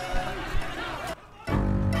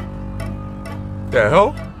 The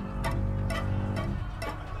hell?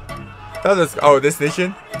 That is, oh, this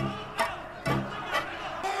nation?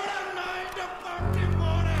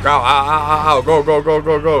 Go, go, go, go,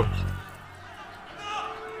 go, go.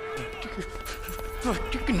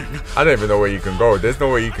 I don't even know where you can go. There's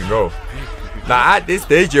nowhere you can go. Now, at this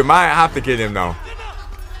stage, you might have to kill him now.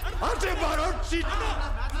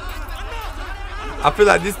 I feel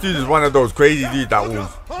like this dude is one of those crazy dudes that will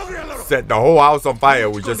set the whole house on fire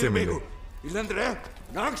with just him in it.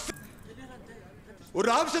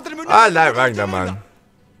 I like Ragnar, man.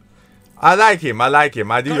 I like him. I like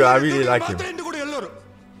him. I do. I really like him.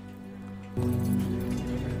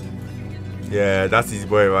 Yeah, that's his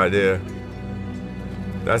boy right there.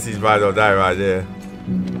 That's his ride or die right there.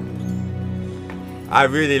 I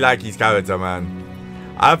really like his character, man.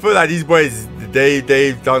 I feel like these boys,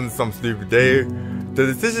 they've done some stupid. The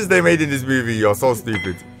decisions they made in this movie are so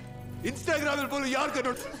stupid.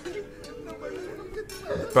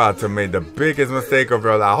 About to make the biggest mistake of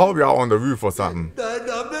your life. I hope y'all on the roof or something.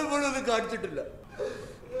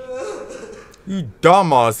 You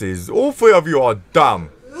dumbasses. All three of you are dumb.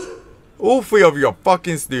 All three of you are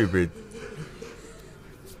fucking stupid.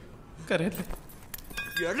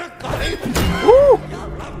 Woo.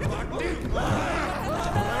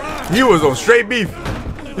 He was on straight beef.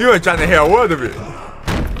 You weren't trying to hear a word of it.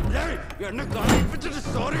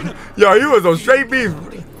 Yo, he was on straight beef.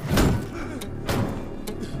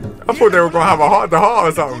 I thought they were gonna have a heart to heart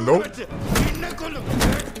or something, though.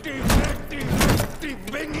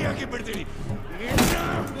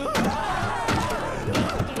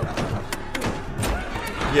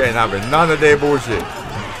 You ain't having none of their bullshit.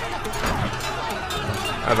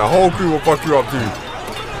 And the whole crew will fuck you up too.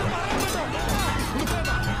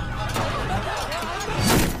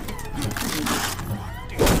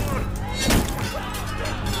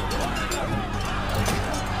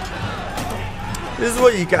 This is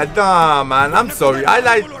what you can. Nah, man. I'm sorry. I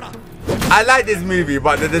like this movie,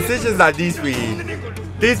 but the decisions like these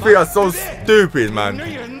three are so stupid, man.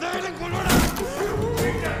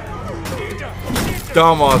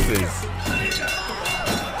 Dumbasses.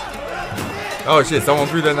 Oh shit! Someone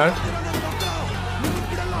threw that knife.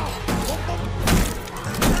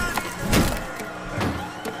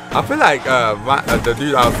 I feel like the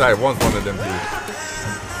dude outside wants one of them too.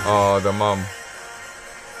 Oh, the mom.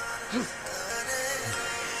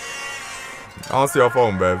 I don't see your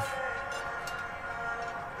phone, Bev.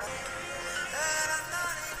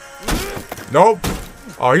 Nope.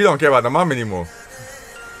 Oh, he don't care about the mom anymore.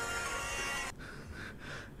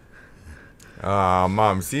 Ah,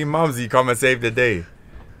 mom. See, Mumsy come and save the day.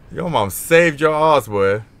 Your mom saved your ass,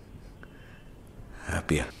 boy.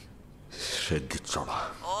 Happy.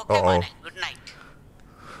 Uh-oh. Good night.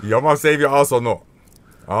 Your mom saved your ass or not?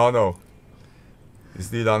 I don't know. This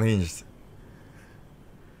dude unhinged.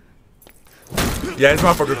 Yeah, this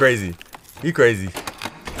motherfucker crazy. He crazy.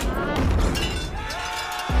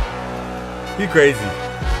 He crazy.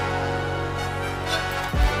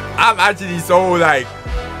 I'm actually so like...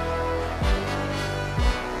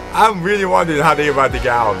 I'm really wondering how they about to get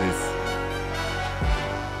out of this.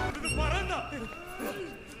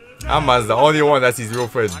 Amma's the only one that's his real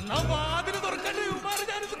friend.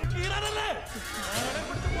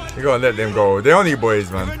 You're gonna let them go. They're only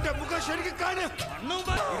boys, man.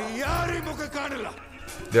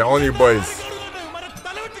 They're only boys.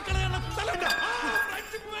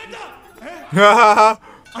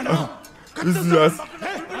 This is us.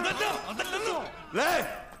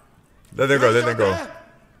 Let them go, let them go.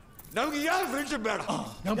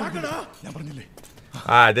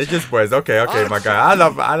 Ah, they're just boys. Okay, okay, my guy. I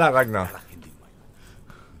love Ragnar.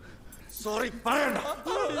 Sorry,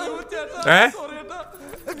 eh?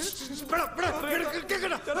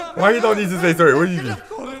 Why you don't need to say sorry? What do you do?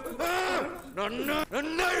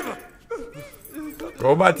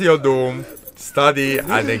 Go back to your dorm, study,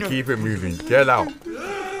 and then keep it moving. Get out.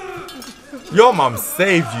 Your mom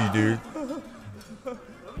saved you, dude.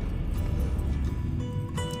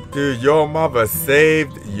 Dude, your mother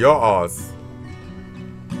saved your ass.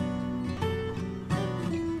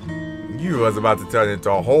 You was about to turn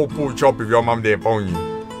into a whole pork chop if your mom didn't phone you.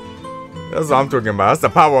 That's what I'm talking about. That's the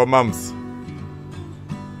power of mums.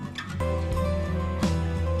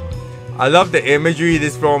 I love the imagery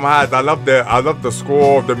this film has. I love the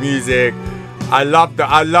score of the music. I love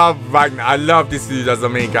Ragnar. I love this dude as the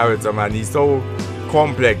main character, man. He's so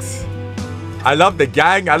complex. I love the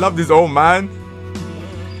gang. I love this old man.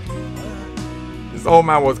 This old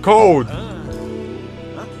man was cold.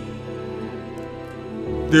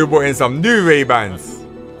 Dude brought in some new Ray-Bans.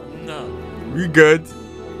 You good?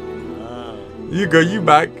 You good? You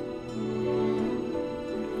back?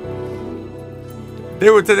 They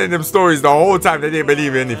were telling them stories the whole time. They didn't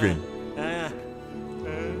believe anything.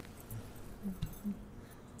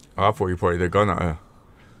 Oh, I thought you pointed the gun at her.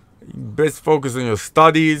 You best focus on your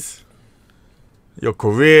studies, your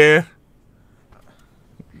career.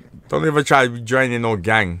 Don't ever try joining no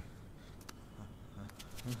gang.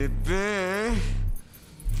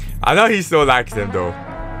 I know he still likes them though.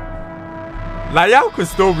 Like, y'all could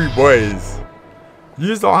still be boys. You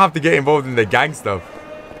just don't have to get involved in the gang stuff.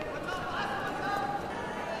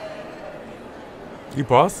 You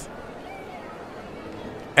pass?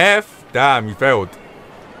 F. Damn, you failed.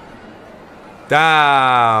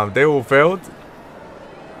 Damn, they all failed.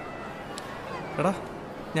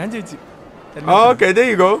 Oh, okay, there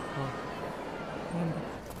you go.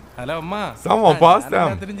 Someone passed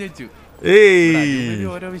them. Hey,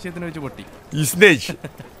 you snitch.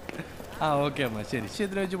 That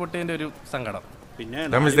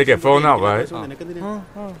means they get thrown out, right?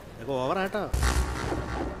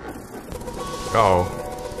 Uh-oh.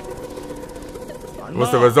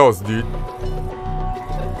 What's the results, dude?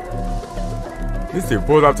 This dude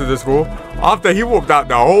pulled up to the school. After he whooped out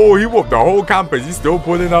the whole campus, he's still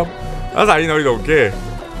pulling up. That's how you know he don't care.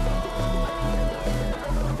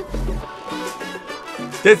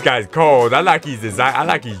 This guy's cold. I like his design. I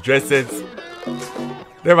like his dress sense.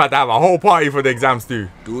 They're about to have a whole party for the exams too.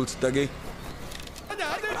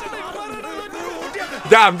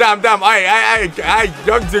 Damn. Hey,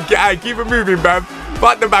 young Zuki, hey, keep it moving, man.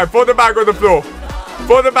 Fuck the bag. Throw the bag on the floor.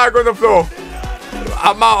 Throw the bag on the floor.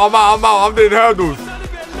 I'm out. I'm doing hurdles.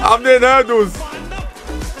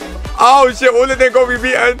 Oh shit, all of them gonna be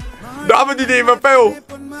beaten. The other dude didn't even fail.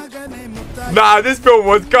 Nah, this film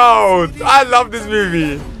was cold. I love this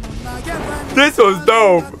movie. This was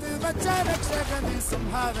dope.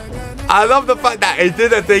 I love the fact that it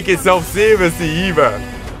didn't take itself seriously either.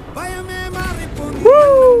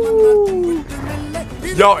 Woo!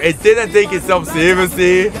 Yo, it didn't take itself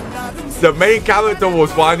seriously. The main character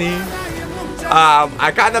was funny.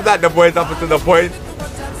 I kind of like the boys up to the point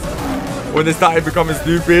when they started becoming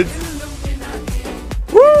stupid.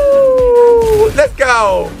 Woo! Let's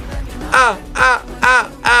go!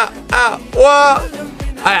 What?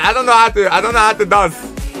 I don't know how to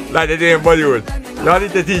dance like they did in Bollywood. Y'all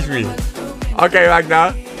need to teach me. Okay, like now,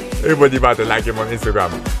 everybody about to like him on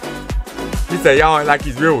Instagram. He said y'all don't like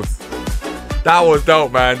his reels. That was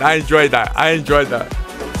dope, man. I enjoyed that.